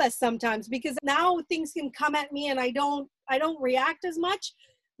heartless sometimes because now things can come at me and I don't react as much.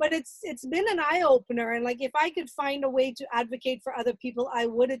 But it's been an eye-opener. And like, if I could find a way to advocate for other people, I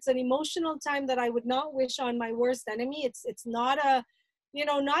would. It's an emotional time that I would not wish on my worst enemy. It's not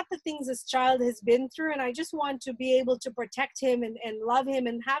not the things this child has been through. And I just want to be able to protect him and love him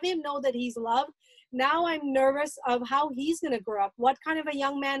and have him know that he's loved. Now I'm nervous of how he's going to grow up. What kind of a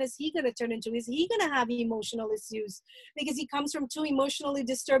young man is he going to turn into? Is he going to have emotional issues? Because he comes from two emotionally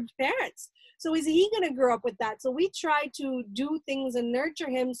disturbed parents. So is he going to grow up with that? So we try to do things and nurture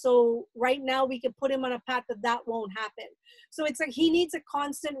him. So right now we can put him on a path that won't happen. So it's like he needs a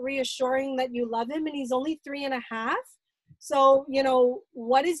constant reassuring that you love him, and he's only 3.5. So,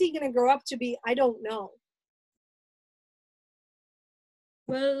 what is he going to grow up to be? I don't know.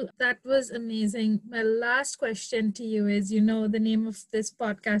 Well, that was amazing. My last question to you is, the name of this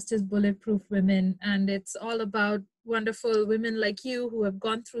podcast is Bulletproof Women, and it's all about wonderful women like you who have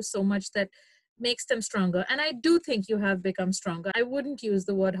gone through so much that makes them stronger. And I do think you have become stronger. I wouldn't use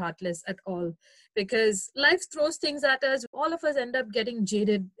the word heartless at all, because life throws things at us. All of us end up getting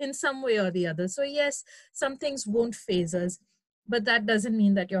jaded in some way or the other. So yes, some things won't faze us, but that doesn't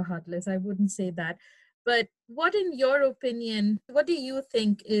mean that you're heartless. I wouldn't say that. But what, in your opinion, what do you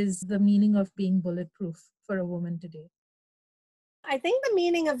think is the meaning of being bulletproof for a woman today? I think the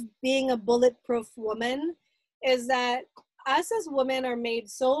meaning of being a bulletproof woman is that us as women are made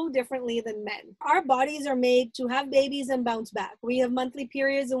so differently than men. Our bodies are made to have babies and bounce back. We have monthly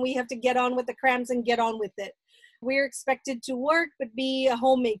periods and we have to get on with the cramps and get on with it. We're expected to work, but be a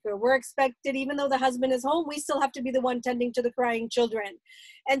homemaker. We're expected, even though the husband is home, we still have to be the one tending to the crying children.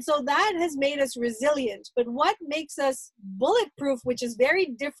 And so that has made us resilient. But what makes us bulletproof, which is very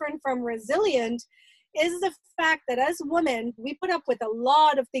different from resilient, is the fact that as women, we put up with a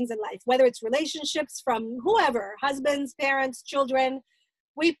lot of things in life, whether it's relationships from whoever, husbands, parents, children.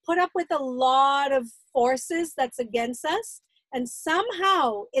 We put up with a lot of forces that's against us. And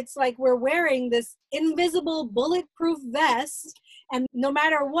somehow it's like we're wearing this invisible bulletproof vest, and no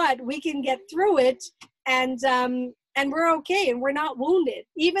matter what, we can get through it, and we're okay, and we're not wounded.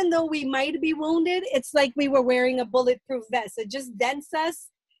 Even though we might be wounded, it's like we were wearing a bulletproof vest. It just dents us.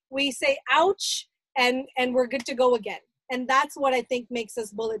 We say, ouch, and we're good to go again. And that's what I think makes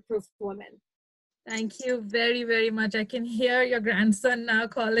us bulletproof women. Thank you very, very much. I can hear your grandson now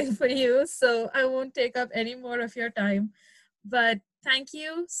calling for you, so I won't take up any more of your time. But thank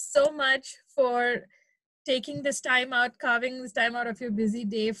you so much for taking this time out, carving this time out of your busy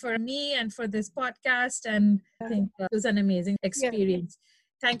day for me and for this podcast. And I think it was an amazing experience.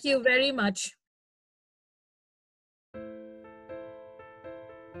 Yeah. Thank you very much.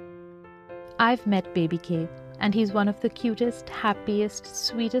 I've met Baby K, and he's one of the cutest, happiest,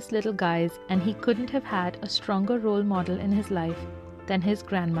 sweetest little guys, and he couldn't have had a stronger role model in his life than his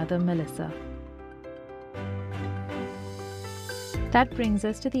grandmother, Melissa. That brings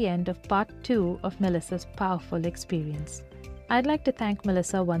us to the end of part 2 of Melissa's powerful experience. I'd like to thank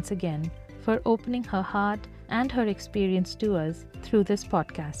Melissa once again for opening her heart and her experience to us through this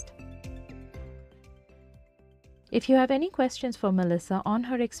podcast. If you have any questions for Melissa on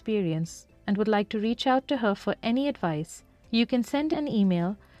her experience and would like to reach out to her for any advice, you can send an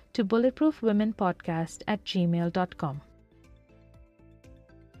email to bulletproofwomenpodcast@gmail.com.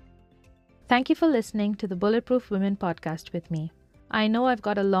 Thank you for listening to the Bulletproof Women podcast with me. I know I've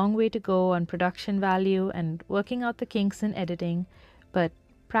got a long way to go on production value and working out the kinks in editing, but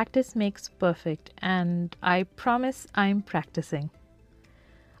practice makes perfect, and I promise I'm practicing.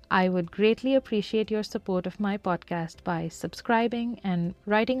 I would greatly appreciate your support of my podcast by subscribing and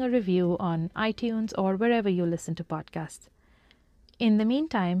writing a review on iTunes or wherever you listen to podcasts. In the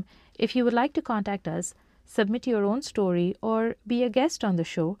meantime, if you would like to contact us, submit your own story, or be a guest on the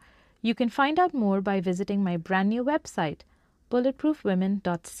show, you can find out more by visiting my brand new website,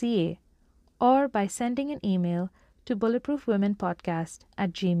 bulletproofwomen.ca, or by sending an email to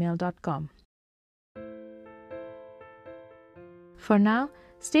bulletproofwomenpodcast@gmail.com. For now,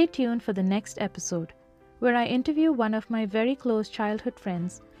 stay tuned for the next episode, where I interview one of my very close childhood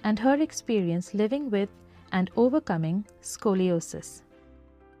friends and her experience living with and overcoming scoliosis.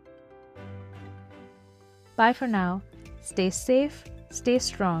 Bye for now. Stay safe, stay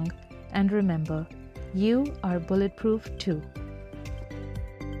strong, and remember, you are bulletproof too.